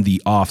in the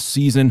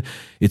offseason.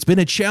 It's been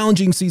a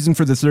challenging season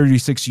for the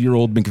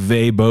 36-year-old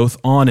McVay, both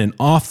on and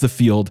off the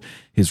field.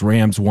 His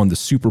Rams won the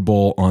Super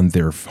Bowl on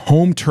their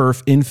home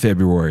turf in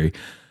February,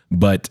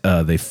 but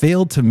they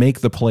failed to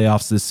make the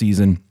playoffs this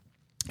season,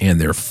 and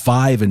their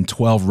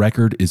 5-12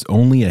 record is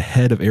only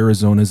ahead of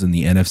Arizona's in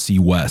the NFC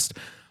West.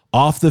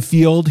 Off the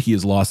field, he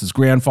has lost his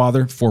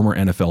grandfather, former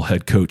NFL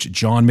head coach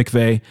John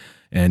McVay,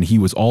 and he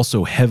was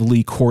also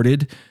heavily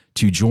courted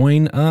to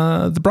join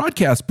the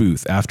broadcast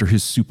booth after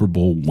his Super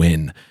Bowl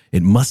win.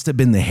 It must have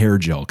been the hair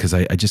gel, because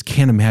I just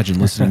can't imagine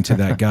listening to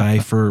that guy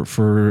for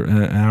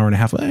an hour and a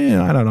half. I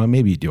don't know,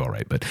 maybe he'd do all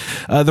right. But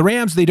the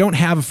Rams, they don't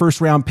have a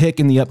first-round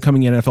pick in the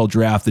upcoming NFL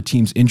draft. The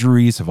team's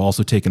injuries have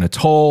also taken a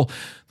toll.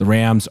 The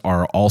Rams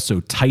are also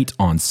tight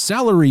on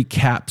salary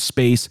cap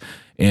space,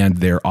 and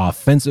their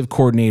offensive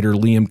coordinator,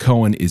 Liam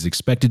Cohen, is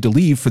expected to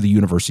leave for the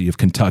University of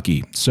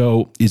Kentucky.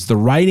 So is the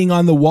writing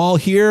on the wall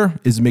here?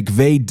 Is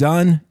McVay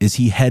done? Is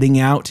he heading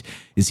out?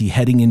 Is he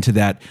heading into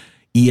that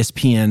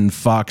ESPN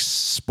Fox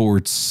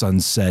Sports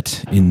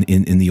sunset in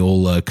the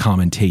old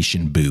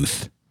commentation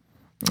booth?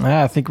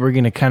 I think we're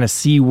going to kind of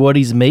see what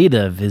he's made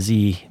of. Is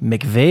he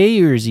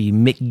McVay or is he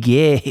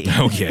McGay?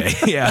 Okay,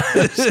 yeah.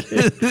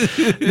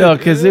 No,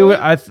 because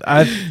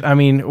I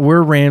mean,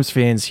 we're Rams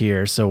fans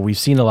here, so we've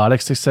seen a lot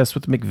of success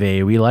with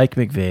McVay. We like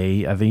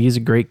McVay. I think he's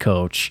a great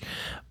coach.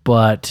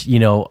 But,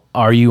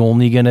 are you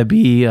only going to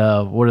be,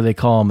 what do they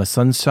call him, a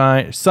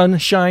sunshine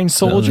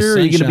soldier? Or are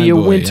you going to be a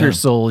winter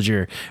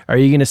soldier? Are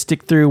you going to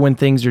stick through when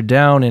things are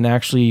down and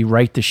actually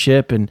right the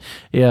ship? And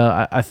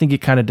I think it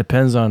kind of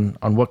depends on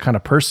what kind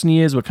of person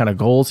he is, what kind of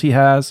goals he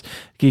has,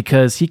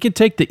 because he could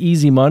take the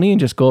easy money and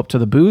just go up to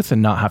the booth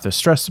and not have to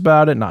stress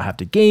about it, not have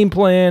to game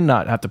plan,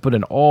 not have to put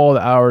in all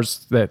the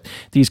hours that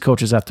these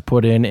coaches have to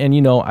put in.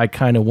 And, I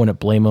kind of wouldn't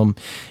blame him.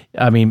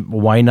 I mean,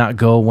 why not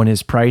go when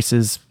his price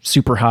is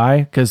super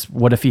high? Because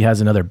what if he has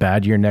another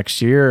bad year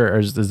next year? Or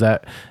is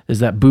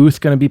that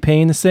booth going to be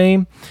paying the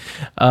same?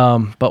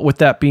 But with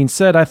that being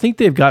said, I think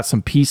they've got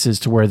some pieces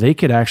to where they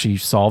could actually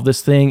solve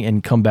this thing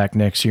and come back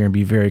next year and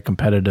be very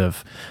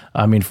competitive.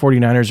 I mean,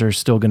 49ers are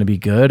still going to be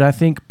good, I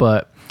think,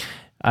 but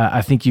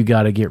I think you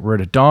got to get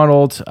rid of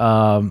Donald.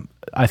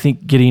 I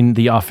think getting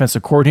the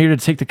offensive coordinator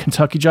to take the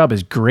Kentucky job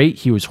is great.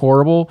 He was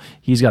horrible.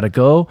 He's got to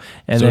go.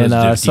 And so then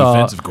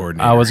defensive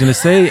coordinator. I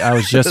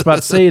was just about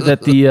to say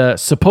that the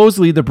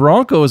supposedly the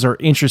Broncos are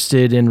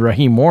interested in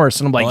Raheem Morris,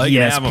 and I'm like,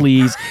 yes,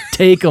 please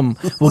take him.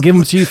 We'll give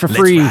him to you for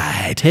free.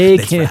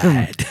 Take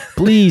him,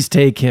 please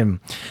take him.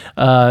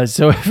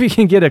 So if we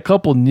can get a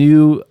couple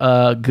new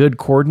good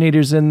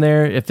coordinators in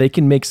there, if they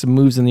can make some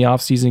moves in the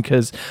offseason,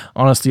 because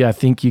honestly, I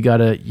think you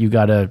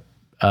gotta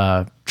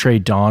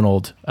trade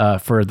Donald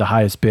for the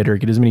highest bidder.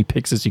 Get as many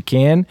picks as you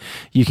can.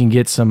 You can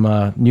get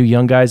some new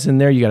young guys in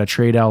there. You got to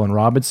trade Allen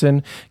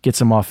Robinson, get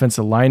some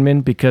offensive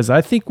linemen, because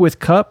I think with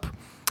Kupp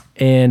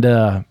and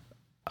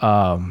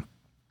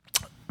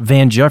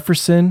Van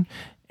Jefferson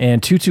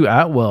and Tutu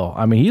Atwell,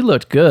 I mean, he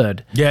looked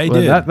good. Yeah, he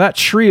did. That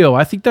trio,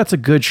 I think that's a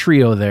good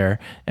trio there.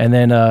 And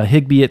then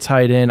Higbee at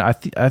tight end. I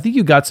think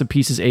you got some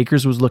pieces.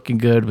 Akers was looking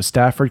good with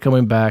Stafford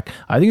coming back.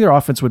 I think their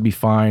offense would be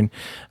fine.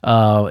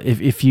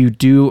 If you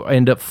do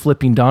end up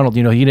flipping Donald,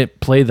 he didn't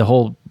play the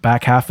whole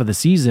back half of the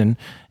season,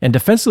 and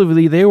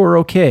defensively they were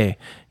okay.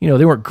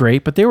 They weren't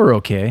great, but they were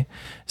okay.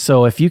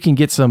 So if you can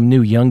get some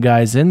new young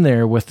guys in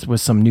there with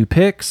some new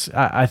picks,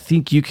 I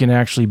think you can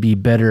actually be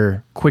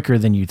better quicker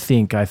than you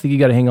think. I think you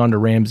got to hang on to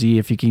Ramsey.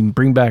 If you can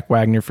bring back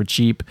Wagner for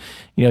cheap,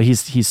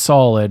 he's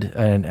solid,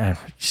 and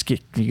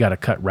you got to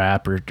cut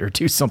Rapp or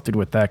do something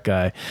with that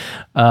guy.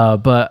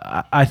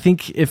 But I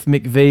think if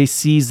McVay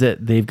sees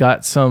that they've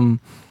got some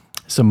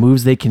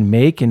moves they can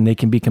make and they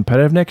can be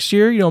competitive next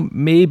year,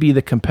 maybe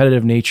the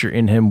competitive nature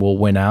in him will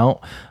win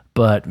out.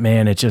 But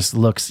man, it just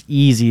looks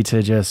easy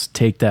to just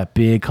take that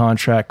big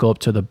contract, go up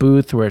to the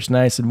booth where it's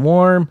nice and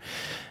warm,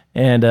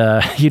 and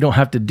you don't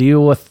have to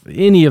deal with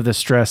any of the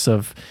stress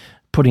of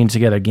putting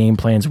together game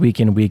plans week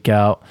in, week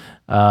out.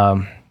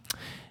 I'm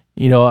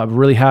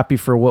really happy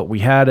for what we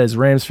had as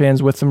Rams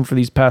fans with them for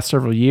these past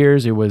several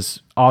years. It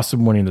was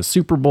awesome winning the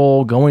Super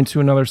Bowl, going to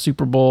another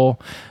Super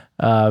Bowl,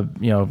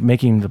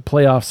 making the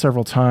playoffs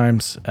several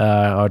times.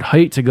 I'd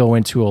hate to go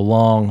into a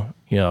long,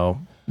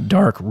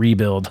 dark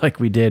rebuild like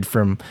we did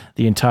from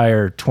the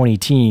entire 20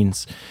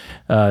 teens,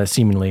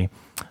 seemingly.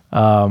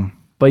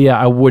 But yeah,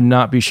 I would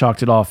not be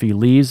shocked at all if he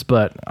leaves.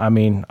 But I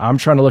mean, I'm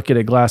trying to look at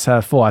it glass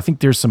half full. I think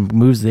there's some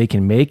moves they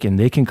can make, and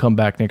they can come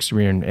back next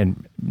year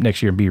and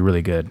be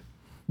really good.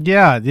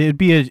 Yeah, it'd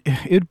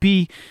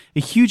be a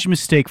huge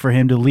mistake for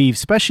him to leave,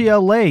 especially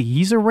LA.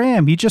 He's a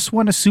Ram. He just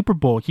won a Super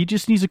Bowl. He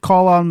just needs to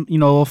call on,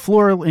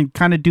 LaFleur and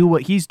kind of do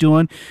what he's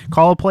doing,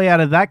 call a play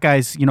out of that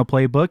guy's,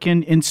 playbook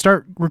and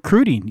start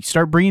recruiting.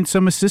 Start bringing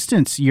some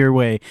assistants your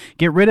way.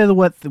 Get rid of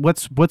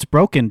what's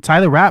broken.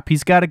 Tyler Rapp,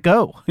 he's got to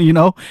go.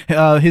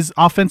 His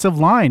offensive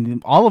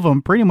line, all of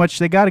them pretty much,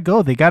 they got to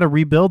go. They got to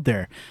rebuild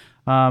there.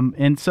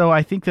 And so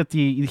I think that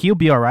he'll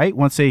be all right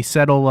once they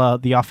settle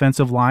the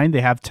offensive line.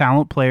 They have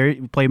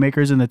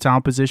playmakers in the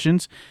talent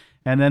positions.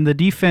 And then the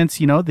defense,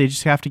 they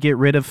just have to get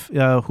rid of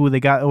who they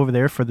got over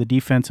there for the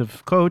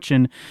defensive coach.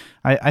 And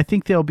I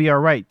think they'll be all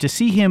right. To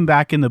see him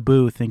back in the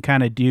booth and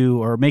kind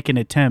of make an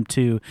attempt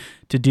to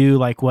do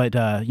like what,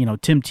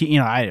 Tim T,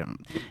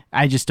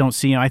 I just don't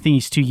see him. I think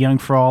he's too young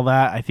for all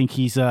that. I think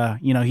he's a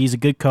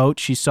good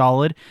coach. He's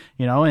solid,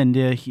 and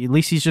at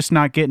least he's just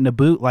not getting a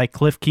boot like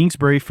Cliff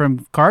Kingsbury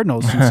from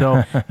Cardinals. And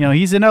so,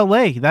 he's in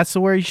LA. That's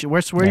where you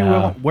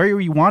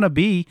want to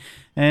be.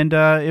 And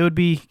it would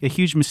be a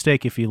huge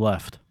mistake if he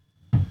left.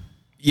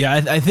 Yeah,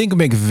 I think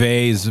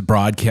McVay's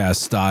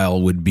broadcast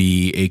style would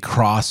be a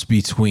cross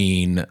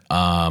between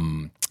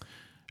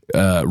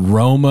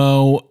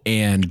Romo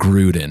and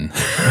Gruden.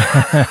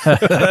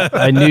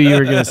 I knew you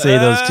were going to say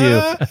those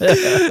two.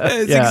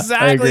 It's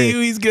exactly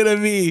who he's going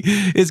to be.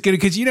 It's going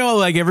to, because,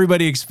 like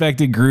everybody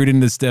expected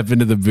Gruden to step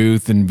into the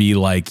booth and be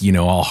like,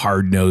 all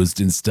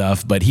hard-nosed and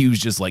stuff. But he was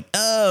just like,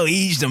 oh,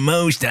 he's the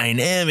most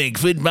dynamic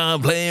football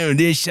player in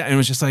this shot. And it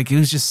was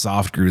just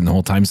soft Gruden the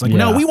whole time. It's like,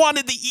 no, we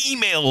wanted the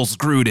emails,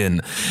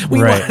 Gruden. We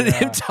wanted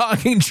him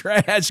talking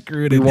trash,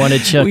 Gruden. We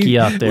wanted Chucky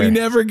out there. We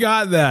never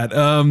got that.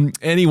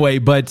 Anyway,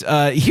 but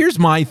here's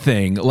my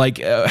thing.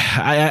 Like,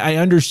 I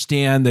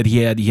understand that he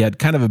had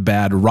kind of a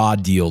bad raw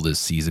deal this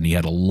season. He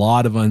had a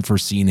lot of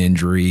unforeseen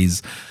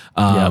injuries.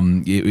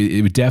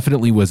 It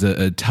definitely was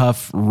a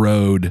tough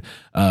road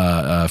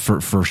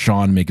for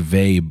Sean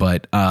McVay.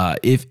 But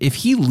if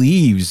he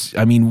leaves,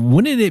 I mean,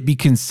 wouldn't it be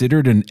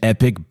considered an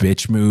epic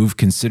bitch move,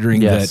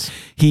 considering that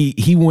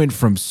he went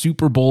from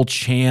Super Bowl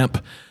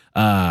champ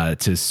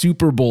to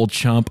Super Bowl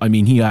chump? I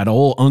mean, he had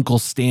old Uncle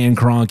Stan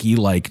Kroenke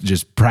like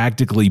just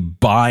practically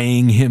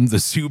buying him the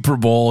Super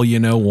Bowl,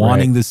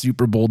 wanting the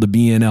Super Bowl to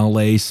be in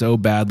LA so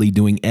badly,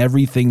 doing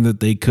everything that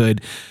they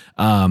could,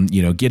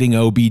 getting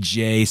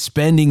OBJ,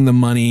 spending the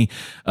money,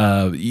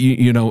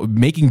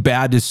 making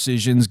bad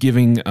decisions,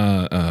 giving,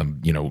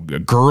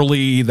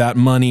 Gurley that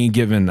money,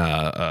 giving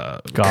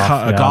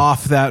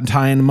Goff that,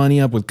 tying money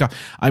up with Goff.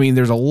 I mean,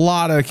 there's a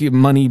lot of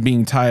money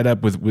being tied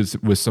up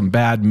with some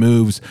bad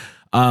moves.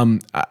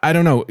 I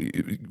don't know,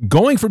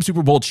 going from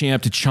Super Bowl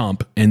champ to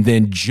chump and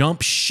then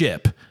jump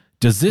ship,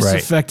 does this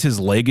affect his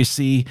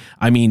legacy?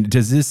 I mean,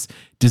 does this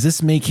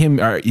make him,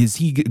 or is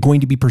he going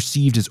to be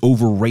perceived as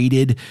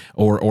overrated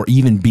or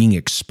even being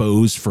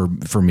exposed for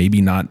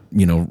maybe not,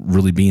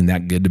 really being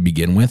that good to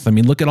begin with? I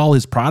mean, look at all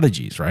his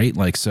prodigies, right?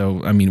 Like,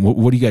 so, I mean,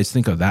 what do you guys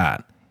think of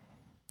that?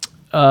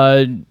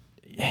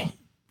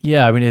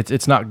 Yeah, I mean,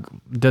 it's not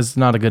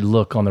a good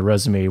look on the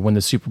resume, win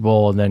the Super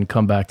Bowl and then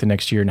come back the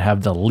next year and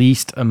have the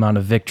least amount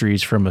of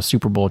victories from a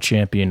Super Bowl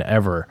champion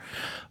ever.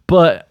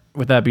 But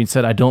with that being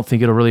said, I don't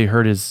think it'll really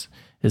hurt his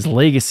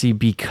legacy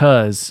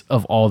because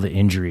of all the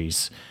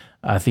injuries.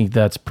 I think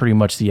that's pretty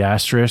much the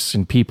asterisk,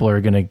 and people are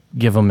going to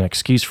give him an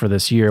excuse for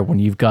this year when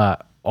you've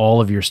got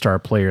all of your star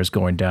players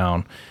going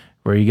down.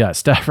 Where you got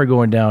Stafford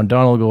going down,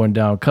 Donald going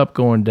down, Kupp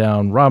going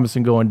down,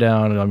 Robinson going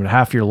down, and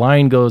half your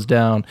line goes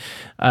down.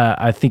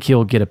 I think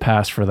he'll get a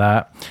pass for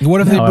that. What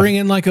if they bring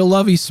in like a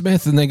Lovie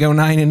Smith and they go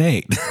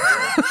 9-8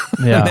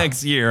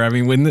 next year? I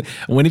mean,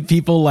 wouldn't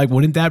people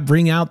wouldn't that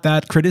bring out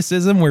that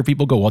criticism where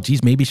people go, well,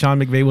 geez, maybe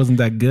Sean McVay wasn't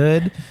that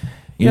good?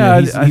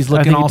 He's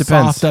looking all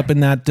soft up in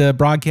that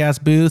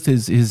broadcast booth.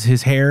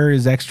 His hair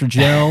is extra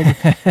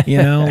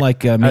gelled.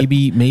 Like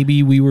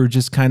maybe we were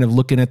just kind of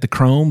looking at the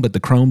chrome, but the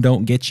chrome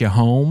don't get you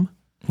home.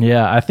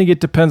 Yeah, I think it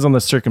depends on the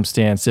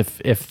circumstance.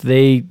 If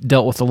they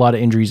dealt with a lot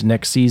of injuries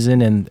next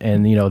season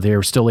and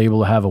they're still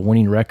able to have a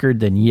winning record,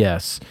 then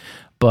yes.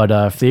 But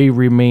if they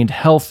remained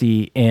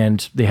healthy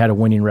and they had a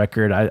winning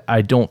record,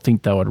 I don't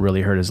think that would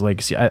really hurt his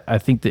legacy. I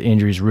think the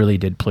injuries really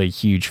did play a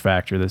huge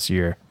factor this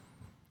year.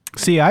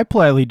 See, I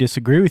politely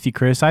disagree with you,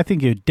 Chris. I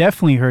think it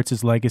definitely hurts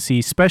his legacy,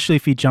 especially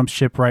if he jumps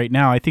ship right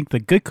now. I think the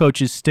good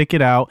coaches stick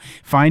it out,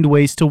 find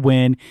ways to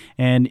win,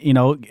 and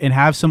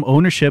have some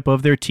ownership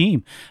of their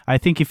team. I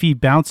think if he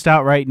bounced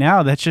out right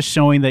now, that's just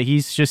showing that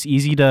he's just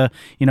easy to,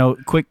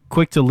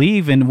 quick to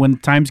leave, and when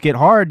times get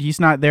hard, he's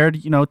not there,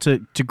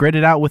 to grit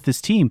it out with his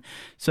team.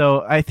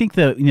 So I think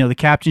the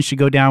captain should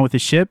go down with the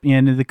ship,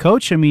 and the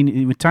coach. I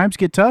mean, when times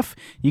get tough,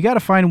 you got to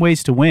find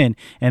ways to win,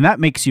 and that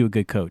makes you a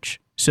good coach.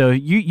 So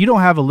you don't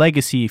have a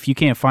legacy if you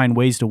can't find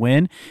ways to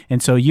win.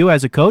 And so you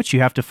as a coach,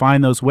 you have to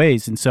find those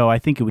ways. And so I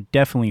think it would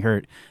definitely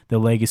hurt the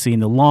legacy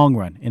in the long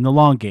run, in the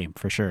long game,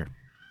 for sure.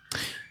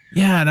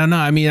 Yeah, I don't know.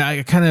 I mean,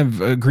 I kind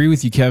of agree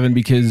with you, Kevin,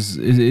 because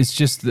it's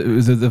just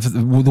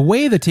the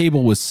way the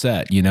table was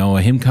set,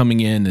 him coming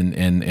in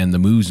and the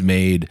moves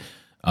made.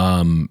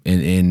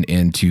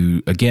 And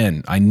to,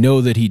 again, I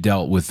know that he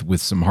dealt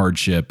with some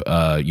hardship,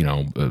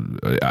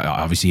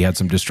 obviously he had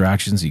some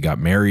distractions. He got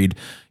married,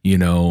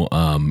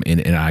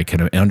 and I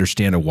can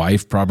understand a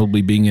wife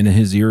probably being in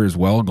his ear as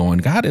well, going,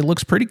 God, it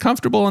looks pretty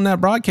comfortable in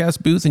that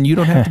broadcast booth, and you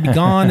don't have to be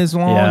gone as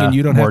long, and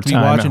you don't have to be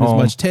watching as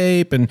much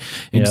tape, and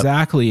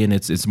exactly, and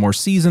it's more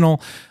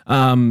seasonal.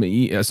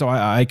 So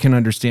I can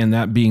understand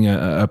that being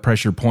a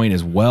pressure point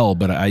as well,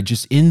 but I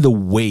just, in the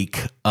wake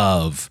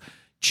of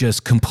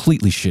just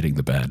completely shitting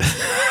the bed.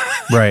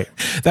 Right.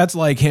 That's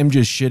like him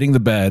just shitting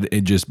the bed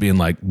and just being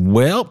like,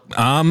 well,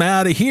 I'm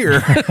out of here.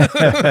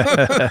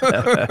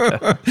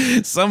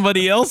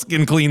 Somebody else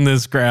can clean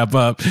this crap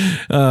up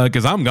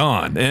because I'm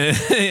gone.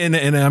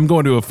 And I'm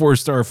going to a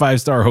 4-star,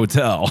 5-star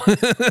hotel,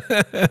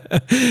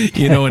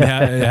 and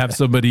have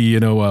somebody,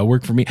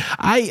 work for me.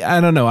 I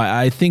don't know.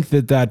 I think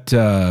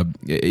that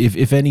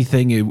if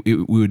anything,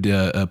 it would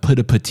put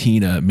a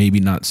patina, maybe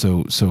not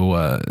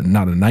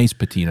not a nice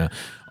patina,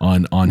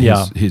 on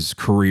his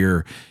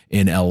career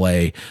in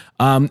LA.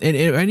 And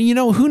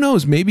who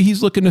knows, maybe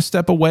he's looking to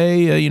step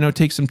away,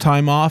 take some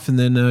time off and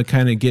then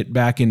kind of get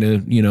back into,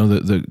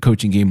 the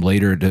coaching game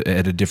later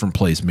at a different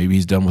place. Maybe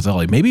he's done with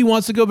LA. Maybe he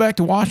wants to go back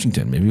to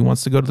Washington. Maybe he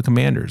wants to go to the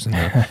Commanders and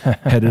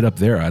head it up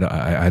there.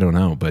 I don't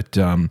know, but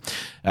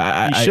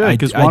he should,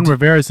 because Juan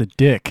Rivera's a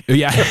dick.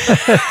 Yeah.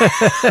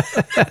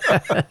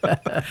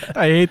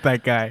 I hate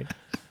that guy.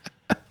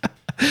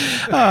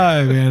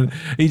 Oh man,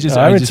 he just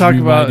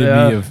reminded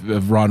me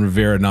of Ron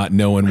Rivera not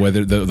knowing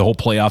whether the whole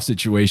playoff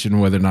situation,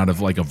 whether or not if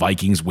like a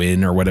Vikings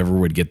win or whatever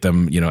would get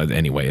them.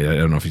 Anyway, I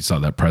don't know if you saw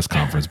that press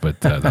conference, but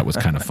that was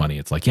kind of funny.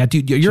 It's like, yeah,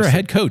 dude, you're a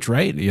head coach,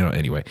 right?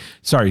 Anyway,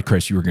 sorry,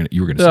 Chris, you were gonna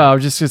say. No, I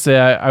was just gonna say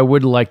I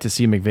would like to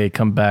see McVay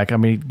come back. I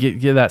mean,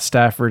 get that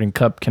Stafford and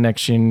Cup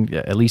connection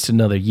at least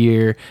another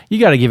year. You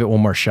got to give it one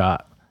more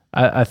shot.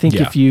 I think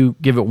if you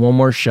give it one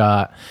more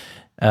shot.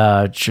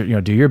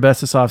 Do your best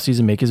this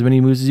offseason, make as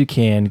many moves as you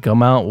can,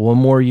 come out one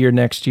more year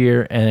next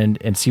year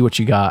and see what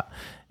you got,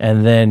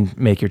 and then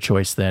make your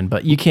choice then.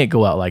 But you can't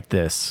go out like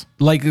this.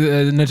 Like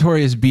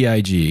Notorious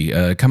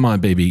B.I.G. Come on,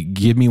 baby.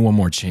 Give me one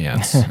more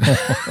chance.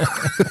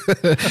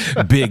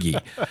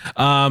 Biggie.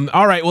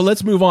 All right, well,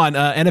 let's move on.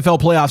 NFL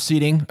playoff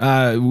seeding.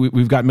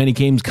 We've got many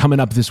games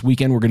coming up this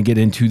weekend. We're going to get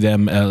into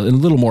them a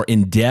little more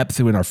in depth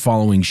in our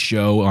following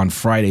show on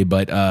Friday,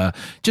 but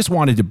just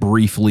wanted to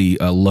briefly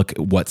look at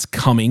what's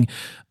coming.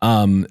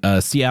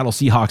 Seattle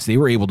Seahawks, they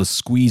were able to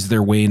squeeze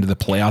their way into the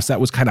playoffs. That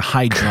was kind of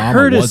high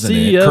drama, wasn't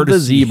it? Courtesy of the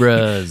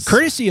Zebras.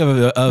 Courtesy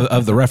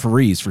of the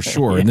referees, for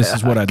sure. And this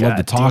is what I'd love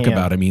to talk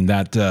about. I mean,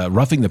 that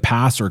roughing the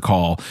passer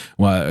call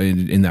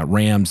in that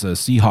Rams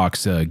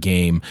Seahawks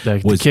game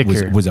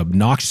was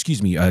obnoxious.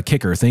 Excuse me,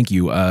 kicker. Thank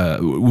you.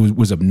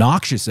 Was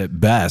obnoxious at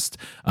best.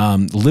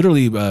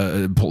 Literally,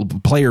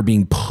 player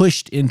being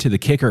pushed into the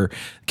kicker.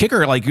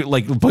 Kicker like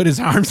put his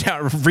arms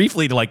out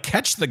briefly to like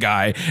catch the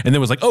guy, and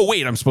then was like, oh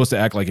wait, I'm supposed to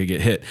act like I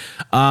get hit.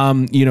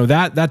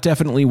 That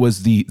definitely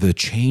was the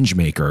change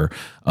maker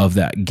of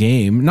that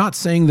game. Not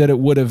saying that it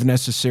would have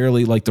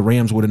necessarily, like the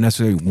Rams would have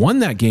necessarily won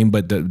that game,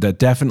 but that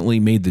definitely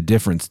made the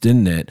difference,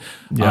 didn't it?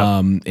 Yeah.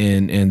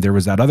 And there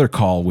was that other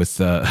call with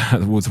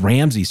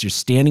Ramsey just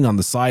standing on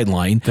the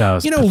sideline,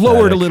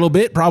 lowered a little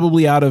bit,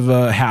 probably out of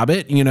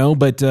habit,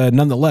 but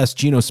nonetheless,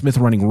 Geno Smith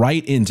running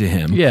right into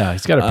him. Yeah,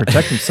 he's got to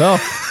protect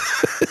himself.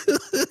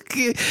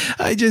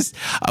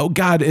 Oh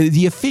God,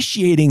 the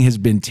officiating has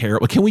been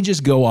terrible. Can we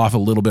just go off a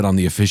little bit on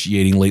the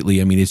officiating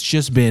lately? I mean, it's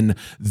just been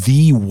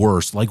the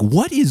worst. Like,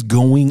 what is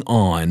going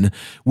on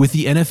with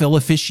the NFL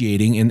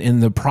officiating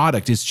and the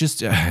product? It's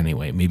just,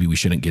 anyway, maybe we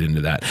shouldn't get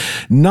into that.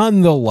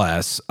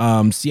 Nonetheless,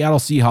 Seattle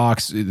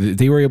Seahawks,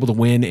 they were able to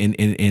win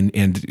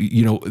and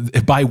you know,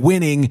 by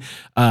winning,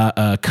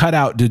 cut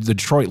out the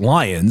Detroit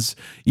Lions,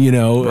 you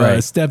know,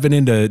 right. Stepping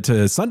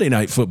into Sunday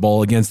Night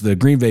Football against the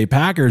Green Bay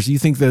Packers. You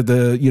think that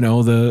the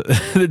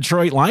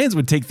Detroit Lions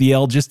would take the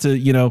L just to,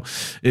 you know,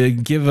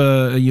 give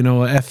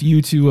a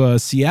FU to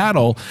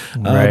Seattle.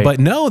 Right. But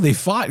no, they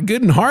fought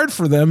good and hard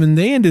for them, and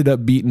they ended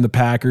up beating the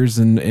Packers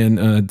and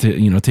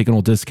taking a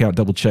little discount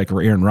double check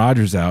for Aaron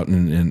Rodgers out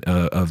and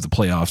of the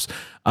playoffs.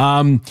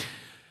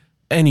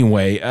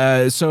 Anyway,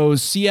 so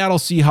Seattle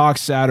Seahawks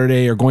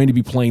Saturday are going to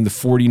be playing the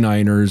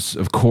 49ers,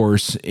 of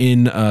course,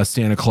 in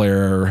Santa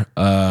Clara.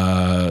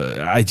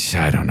 I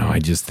don't know. I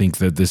just think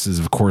that this is,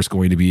 of course,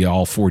 going to be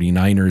all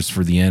 49ers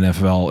for the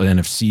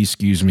NFC,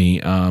 excuse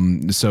me.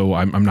 So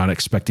I'm not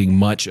expecting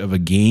much of a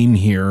game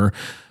here.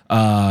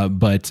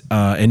 But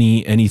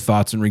any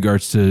thoughts in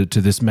regards to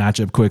this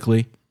matchup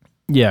quickly?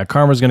 Yeah,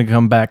 karma's going to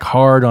come back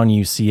hard on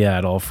you,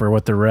 Seattle, for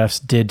what the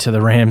refs did to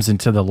the Rams and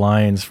to the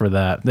Lions for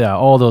that. Yeah,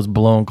 all those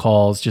blown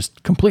calls,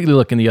 just completely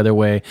looking the other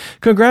way.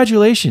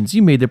 Congratulations,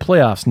 you made the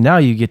playoffs. Now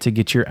you get to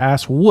get your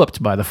ass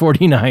whooped by the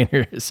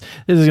 49ers. This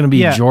is going to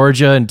be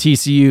Georgia and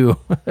TCU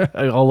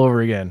all over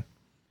again.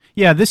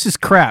 Yeah, this is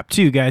crap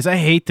too, guys. I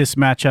hate this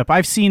matchup.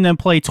 I've seen them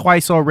play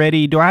twice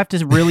already. Do I have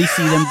to really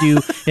see them do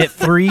it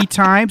 3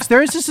 times?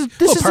 This is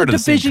a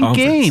division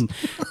game.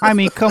 I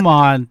mean, come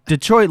on.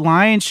 Detroit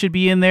Lions should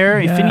be in there.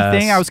 Yes. If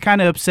anything, I was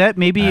kind of upset.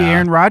 Maybe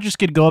Aaron Rodgers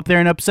could go up there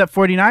and upset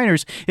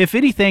 49ers. If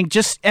anything,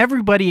 just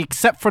everybody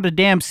except for the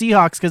damn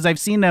Seahawks, because I've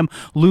seen them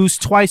lose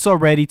twice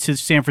already to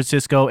San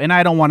Francisco, and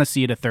I don't want to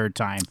see it a third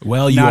time.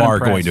 Well, you are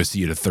going to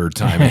see it a third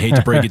time. I hate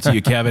to break it to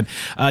you, Kevin.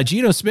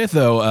 Geno Smith,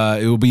 though,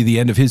 it will be the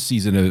end of his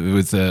season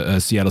with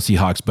Seattle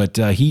Seahawks, but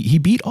he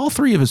beat all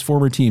 3 of his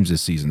former teams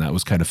this season. That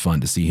was kind of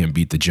fun to see him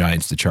beat the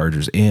Giants, the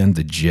Chargers, and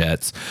the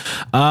Jets.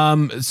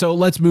 So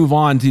let's move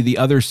on to the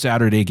other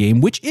Saturday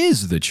game, which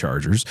is the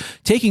Chargers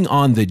taking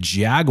on the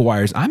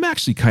Jaguars. I'm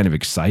actually kind of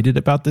excited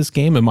about this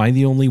game. Am I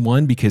the only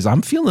one? Because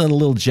I'm feeling a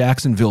little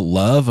Jacksonville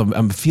love.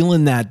 I'm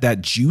feeling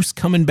that juice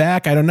coming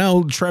back. I don't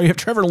know.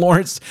 Trevor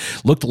Lawrence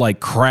looked like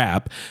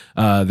crap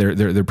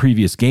their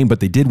previous game,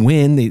 but they did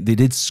win. They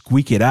did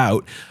squeak it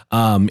out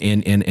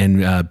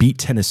and beat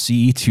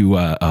Tennessee to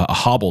a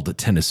hobbled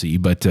Tennessee,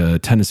 but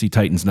Tennessee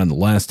Titans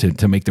nonetheless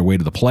to make their way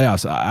to the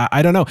playoffs.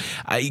 I don't know.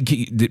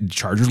 The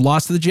Chargers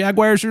lost to the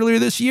Jaguars earlier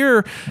this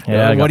year.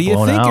 Yeah, what are you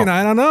thinking? Out.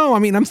 I don't know. I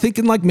mean, I'm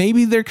thinking like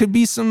maybe there could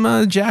be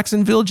some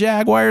Jacksonville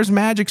Jaguars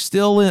magic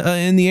still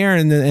in the air,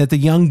 and the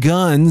young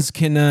guns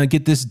can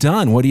get this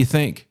done. What do you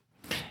think?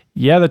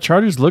 Yeah, the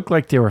Chargers looked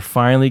like they were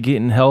finally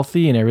getting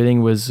healthy, and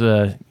everything was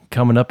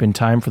coming up in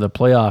time for the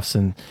playoffs,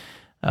 and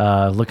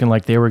looking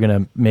like they were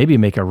going to maybe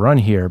make a run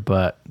here,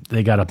 but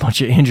they got a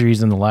bunch of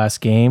injuries in the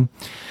last game.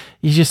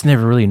 You just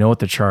never really know with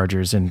the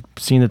Chargers, and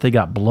seeing that they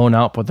got blown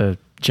out by the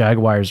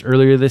Jaguars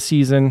earlier this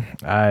season,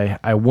 I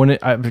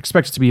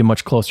expect it to be a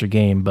much closer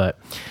game, but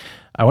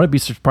I wouldn't be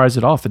surprised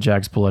at all if the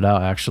Jags pull it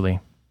out, actually.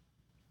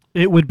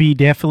 It would be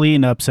definitely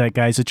an upset,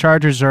 guys. The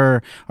Chargers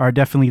are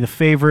definitely the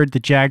favorite. The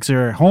Jags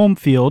are home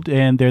field,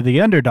 and they're the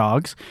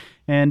underdogs.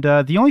 And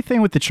the only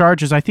thing with the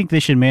Chargers, I think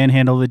they should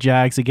manhandle the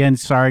Jags. Again,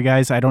 sorry,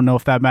 guys. I don't know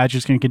if that match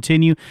is going to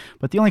continue.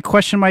 But the only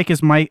question mark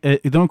is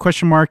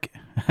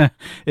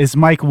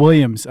Mike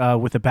Williams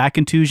with a back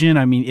contusion.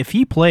 I mean, if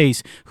he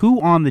plays, who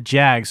on the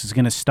Jags is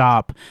going to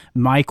stop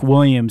Mike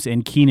Williams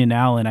and Keenan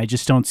Allen? I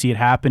just don't see it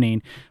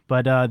happening.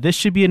 But this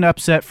should be an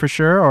upset for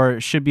sure, or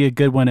it should be a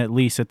good one at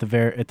least at the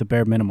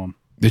bare minimum.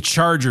 The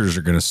Chargers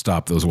are going to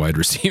stop those wide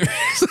receivers.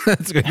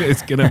 It's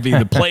going to be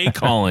the play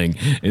calling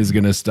is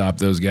going to stop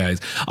those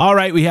guys. All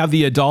right, we have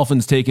the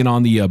Dolphins taking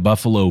on the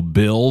Buffalo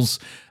Bills.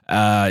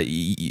 I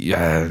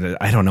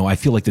don't know. I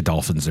feel like the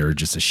Dolphins are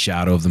just a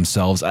shadow of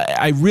themselves.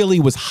 I really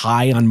was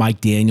high on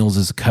Mike Daniels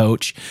as a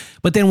coach,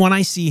 but then when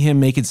I see him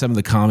making some of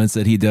the comments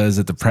that he does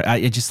at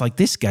I just like,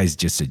 this guy's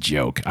just a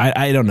joke.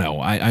 I don't know.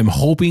 I'm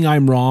hoping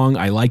I'm wrong.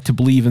 I like to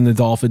believe in the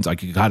Dolphins.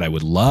 I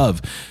would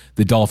love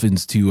the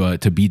Dolphins to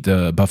beat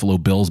the Buffalo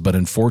Bills, but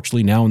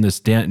unfortunately now in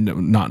this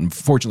not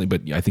unfortunately,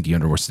 but I think you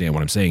understand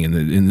what I'm saying.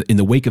 In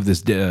the wake of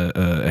this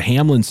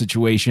Hamlin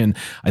situation,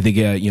 I think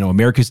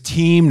America's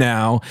team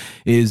now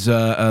is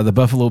the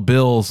Buffalo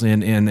Bills,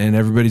 and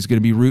everybody's going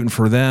to be rooting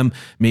for them.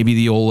 Maybe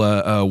the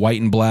old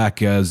white and black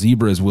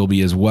zebras will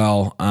be as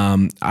well.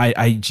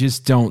 I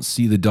just don't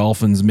see the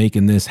Dolphins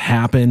making this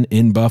happen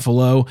in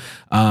Buffalo,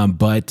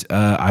 but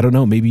I don't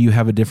know. Maybe you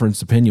have a different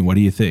opinion. What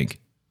do you think?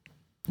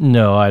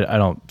 No, I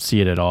don't see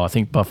it at all. I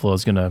think Buffalo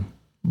is going to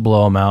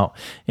blow them out.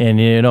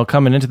 And,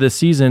 coming into this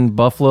season,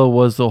 Buffalo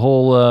was the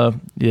whole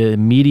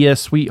media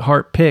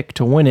sweetheart pick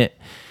to win it.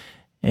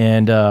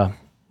 And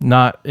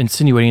not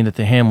insinuating that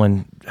the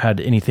Hamlin had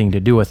anything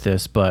to do with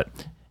this, but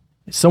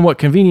somewhat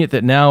convenient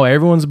that now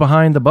everyone's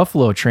behind the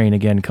Buffalo train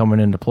again coming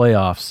into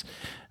playoffs.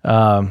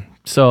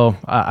 So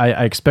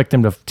I expect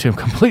them to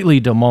completely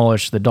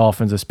demolish the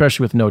Dolphins,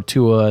 especially with no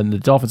Tua. And the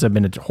Dolphins have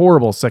been a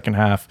horrible second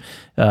half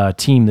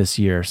team this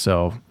year.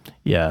 So,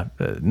 yeah,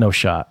 no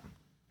shot.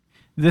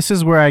 This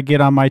is where I get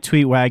on my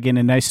tweet wagon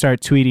and I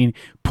start tweeting,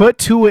 put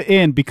Tua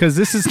in, because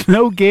this is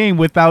no game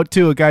without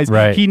Tua, guys.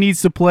 Right. He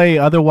needs to play.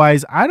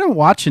 Otherwise, I don't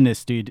watching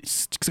this, dude.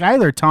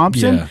 Skylar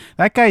Thompson,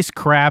 that guy's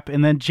crap.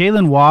 And then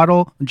Jalen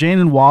Waddle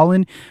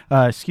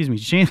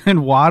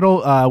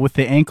with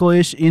the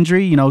ankle-ish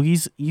injury. You know,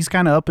 he's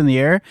kind of up in the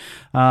air.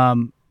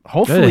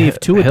 Hopefully, if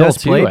Tua does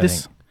play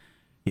this,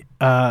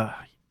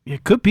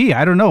 it could be.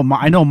 I don't know.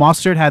 I know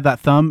Mostert had that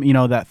thumb,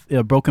 that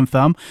broken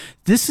thumb.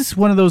 This is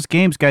one of those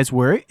games, guys,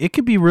 where it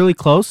could be really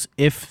close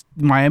if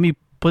Miami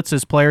puts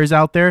his players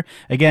out there.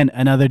 Again,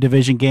 another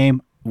division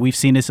game. We've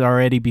seen this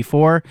already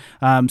before.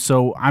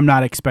 So I'm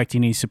not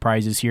expecting any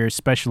surprises here,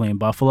 especially in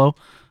Buffalo.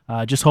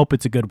 Just hope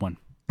it's a good one.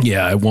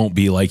 Yeah, it won't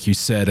be like you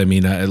said. I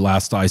mean,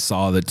 last I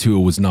saw that Tua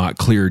was not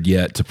cleared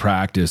yet to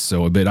practice.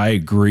 But I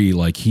agree.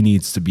 Like, he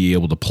needs to be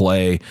able to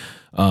play.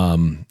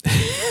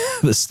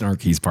 The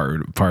snarky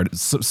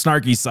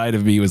snarky side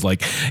of me was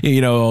like,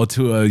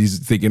 Tua, he's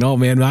thinking, oh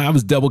man, I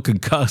was double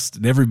concussed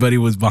and everybody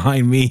was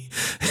behind me,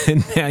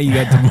 and now you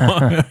got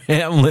Damar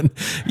Hamlin,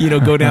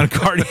 go down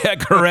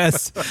cardiac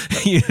arrest,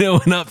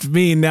 and up to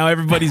me, and now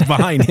everybody's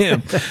behind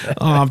him.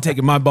 Oh, I'm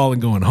taking my ball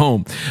and going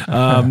home.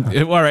 All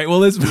right, well,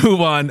 let's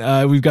move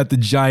on. We've got the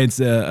Giants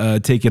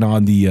taking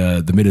on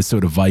the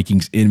Minnesota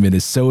Vikings in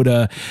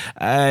Minnesota.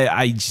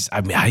 I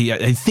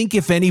think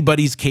if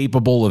anybody's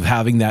capable of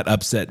having that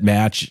upset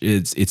match,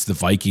 it's the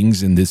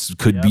Vikings, and this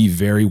could be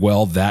very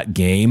well that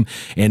game,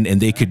 and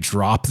they could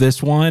drop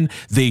this one.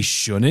 They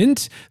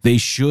shouldn't. They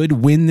should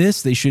win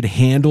this. They should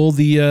handle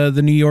the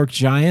New York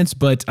Giants,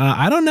 but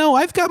I don't know.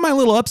 I've got my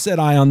little upset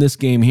eye on this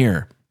game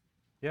here.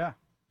 Yeah,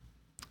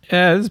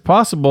 it's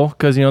possible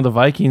because the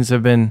Vikings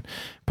have been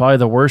probably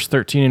the worst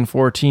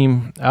 13-4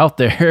 team out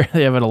there.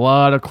 They have had a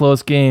lot of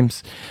close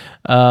games,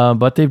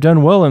 but they've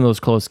done well in those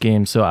close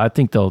games. So I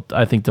think they'll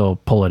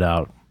pull it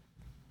out.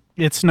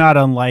 It's not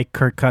unlike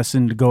Kirk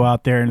Cousins to go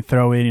out there and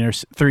throw in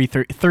three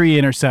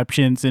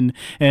interceptions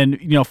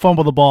and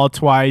fumble the ball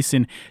twice.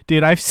 And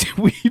dude,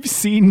 we've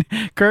seen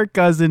Kirk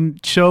Cousins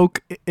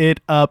choke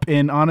it up.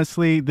 And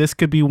honestly, this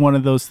could be one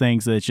of those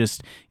things that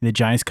just the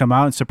Giants come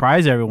out and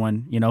surprise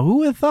everyone. Who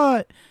would have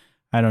thought?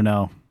 I don't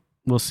know.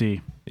 We'll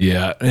see.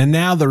 Yeah, and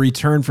now the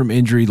return from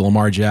injury,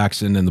 Lamar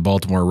Jackson and the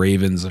Baltimore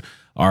Ravens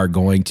are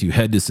going to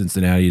head to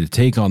Cincinnati to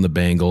take on the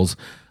Bengals.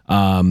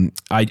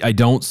 I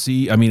don't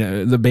see. I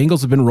mean, the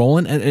Bengals have been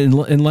rolling,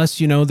 unless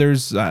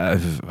there's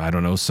I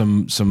don't know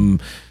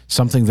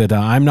something that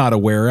I'm not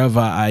aware of.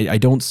 I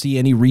don't see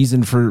any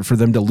reason for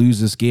them to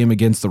lose this game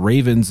against the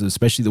Ravens,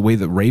 especially the way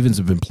the Ravens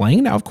have been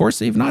playing. Now, of course,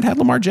 they've not had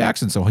Lamar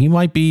Jackson, so he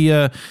might be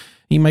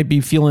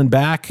feeling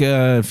back,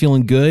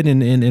 feeling good,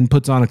 and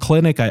puts on a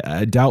clinic.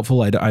 I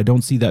doubtful. I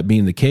don't see that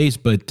being the case,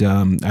 but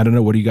I don't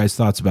know. What are you guys'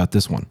 thoughts about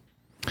this one?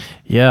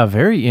 Yeah,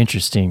 very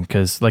interesting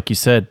because, like you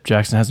said,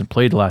 Jackson hasn't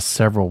played the last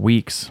several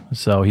weeks,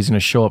 so he's going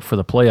to show up for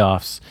the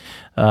playoffs.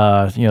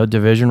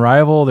 Division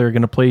rival, they're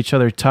going to play each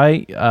other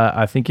tight.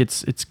 I think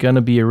it's going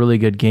to be a really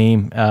good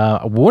game.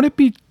 I wouldn't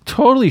be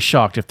totally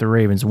shocked if the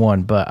Ravens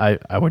won, but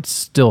I would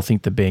still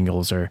think the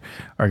Bengals are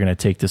going to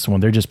take this one.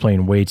 They're just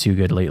playing way too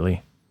good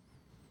lately.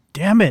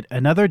 Damn it,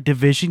 another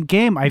division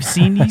game. I've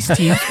seen these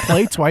teams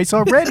play twice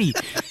already.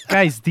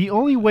 Guys, the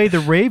only way the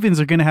Ravens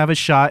are going to have a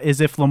shot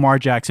is if Lamar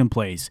Jackson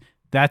plays.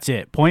 That's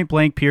it. Point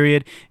blank,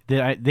 period.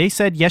 They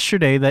said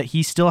yesterday that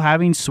he's still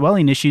having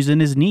swelling issues in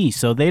his knee,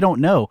 so they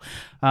don't know.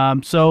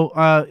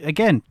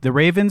 Again, the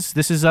Ravens,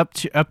 this is up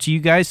to you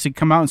guys to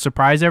come out and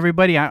surprise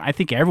everybody. I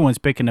think everyone's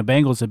picking the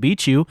Bengals to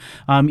beat you,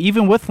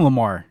 even with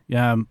Lamar.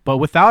 But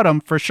without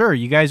him, for sure,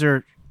 you guys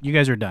are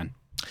done.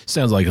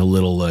 Sounds like a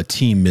little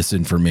team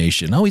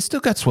misinformation. Oh, he's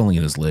still got swelling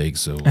in his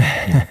legs, so...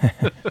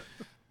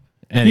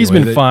 Anyway, he's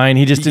been fine.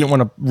 He just didn't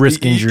want to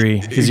risk injury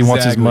because he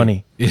wants his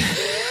money.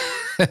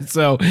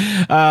 So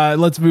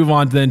let's move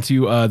on then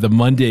to the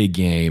Monday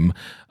game,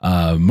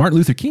 Martin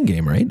Luther King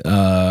game, right?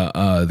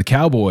 The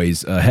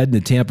Cowboys heading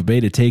to Tampa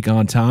Bay to take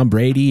on Tom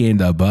Brady and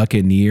the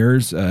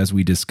Buccaneers. As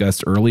we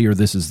discussed earlier,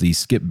 this is the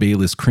Skip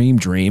Bayless cream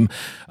dream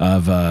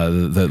of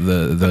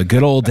the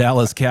good old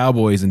Dallas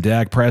Cowboys and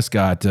Dak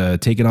Prescott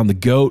taking on the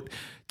GOAT,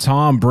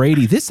 Tom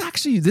Brady. This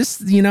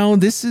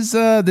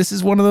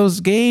is one of those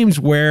games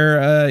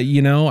where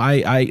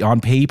I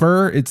on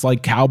paper it's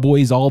like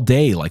Cowboys all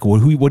day. Like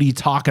what are you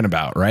talking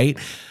about, right?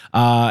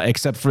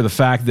 Except for the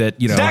fact that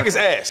Dak is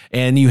ass,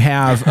 and you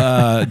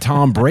have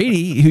Tom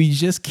Brady, who you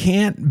just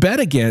can't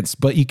bet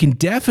against, but you can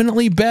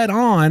definitely bet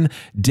on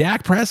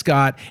Dak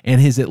Prescott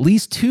and his at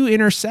least 2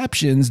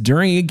 interceptions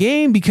during a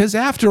game, because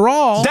after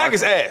all, Dak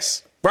is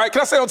ass. Right?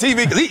 Can I say on TV?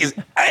 Because he is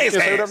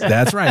ass.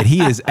 That's right.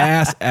 He is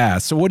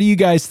ass. So what do you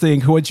guys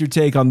think? What's your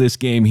take on this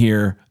game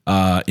here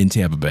in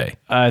Tampa Bay?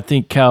 I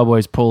think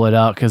Cowboys pull it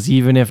out because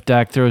even if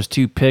Dak throws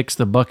 2 picks,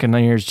 the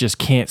Buccaneers just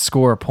can't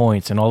score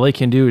points. And all they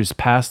can do is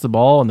pass the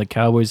ball, and the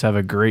Cowboys have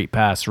a great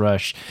pass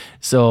rush.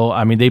 So,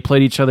 I mean, they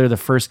played each other the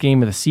first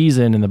game of the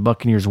season, and the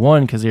Buccaneers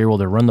won because they were able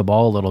to run the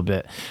ball a little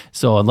bit.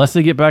 So unless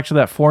they get back to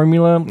that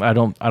formula, I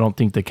don't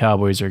think the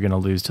Cowboys are going to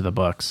lose to the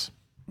Bucs.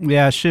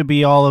 Yeah, it should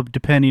be all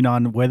depending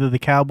on whether the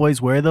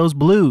Cowboys wear those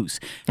blues.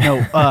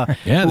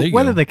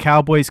 Whether the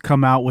Cowboys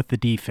come out with the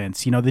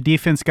defense. The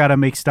defense got to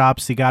make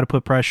stops. They got to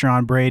put pressure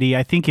on Brady.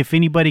 I think if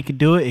anybody could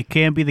do it, it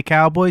can be the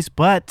Cowboys,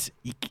 but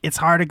it's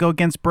hard to go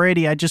against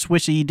Brady. I just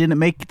wish that he didn't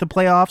make the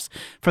playoffs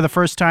for the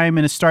first time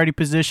in a starting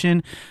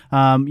position,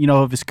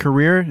 of his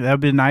career. That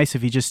would be nice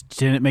if he just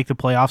didn't make the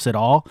playoffs at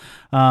all.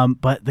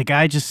 But the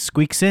guy just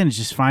squeaks in,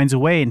 just finds a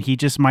way, and he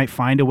just might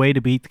find a way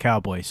to beat the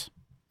Cowboys.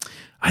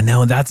 I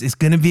know it's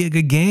going to be a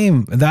good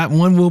game. That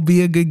one will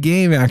be a good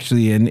game,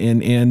 actually. And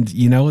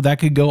that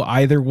could go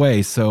either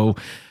way. So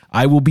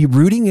I will be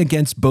rooting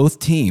against both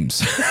teams.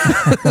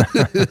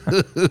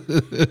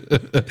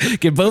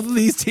 Can both of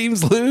these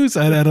teams lose?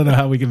 I don't know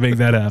how we can make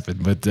that happen,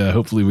 but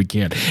hopefully we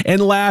can.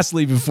 And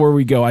lastly, before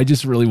we go, I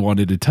just really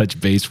wanted to touch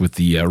base with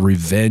the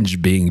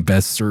revenge being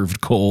best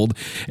served cold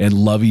and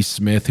Lovie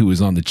Smith, who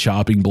was on the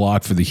chopping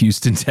block for the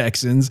Houston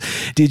Texans.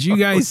 Did you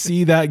guys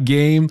see that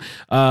game?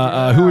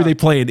 Who were they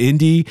playing?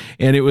 Indy,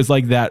 and it was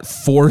like that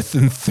 4th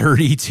and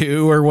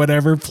 32 or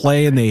whatever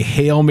play, and they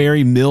Hail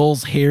Mary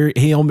Mills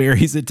Hail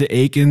Marys it to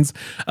Aikens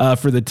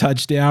for the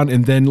touchdown,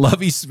 and then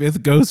Lovie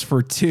Smith goes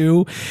for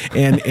 2,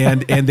 and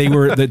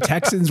the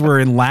Texans were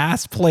in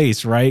last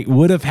place, right?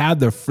 Would have had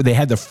they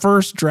had the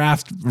first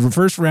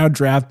round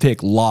draft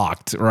pick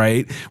locked,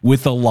 right,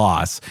 with a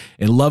loss,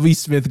 and Lovie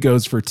Smith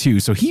goes for 2.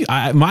 So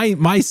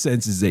my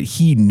sense is that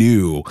he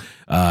knew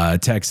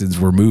Texans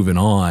were moving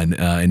on,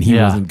 and he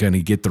wasn't going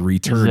to get the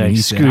return. Exactly. And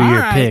he Screw said,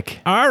 your pick.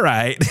 All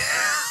right.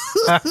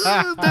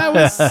 That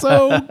was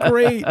so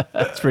great.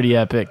 That's pretty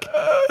epic.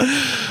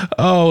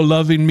 Oh,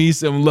 loving me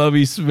some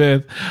Lovie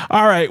Smith.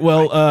 All right,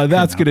 well,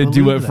 that's going to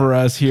do it for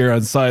us here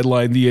on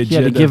Sideline the Agenda.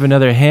 You had to give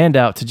another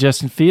handout to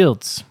Justin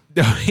Fields.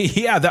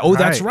 Yeah.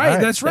 That's right.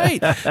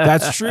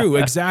 That's true.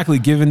 Exactly.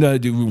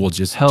 We'll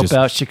just help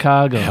out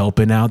Chicago,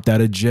 helping out that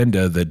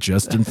agenda that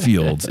Justin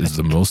Fields is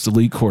the most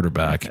elite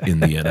quarterback in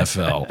the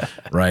NFL,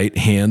 right?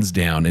 Hands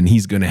down, and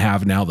he's going to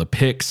have now the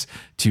picks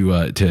to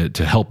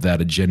help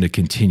that agenda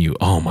continue.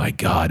 Oh my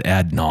God,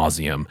 ad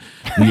nauseum.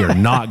 We are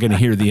not going to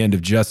hear the end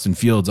of Justin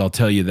Fields. I'll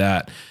tell you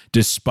that.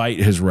 Despite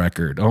his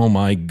record. Oh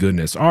my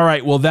goodness. All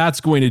right. Well,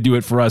 that's going to do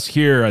it for us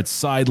here at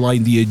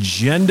Sideline the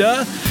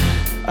Agenda.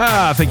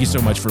 Thank you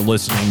so much for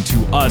listening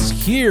to us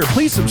here.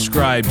 Please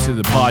subscribe to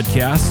the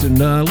podcast and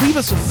leave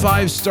us a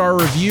 5-star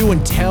review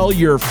and tell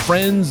your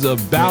friends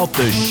about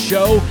the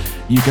show.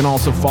 You can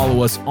also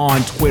follow us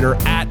on Twitter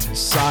at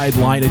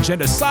Sideline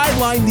Agenda.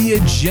 Sideline the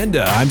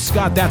Agenda. I'm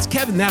Scott. That's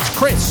Kevin. That's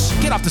Chris.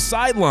 Get off the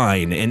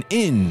sideline and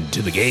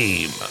into the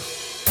game.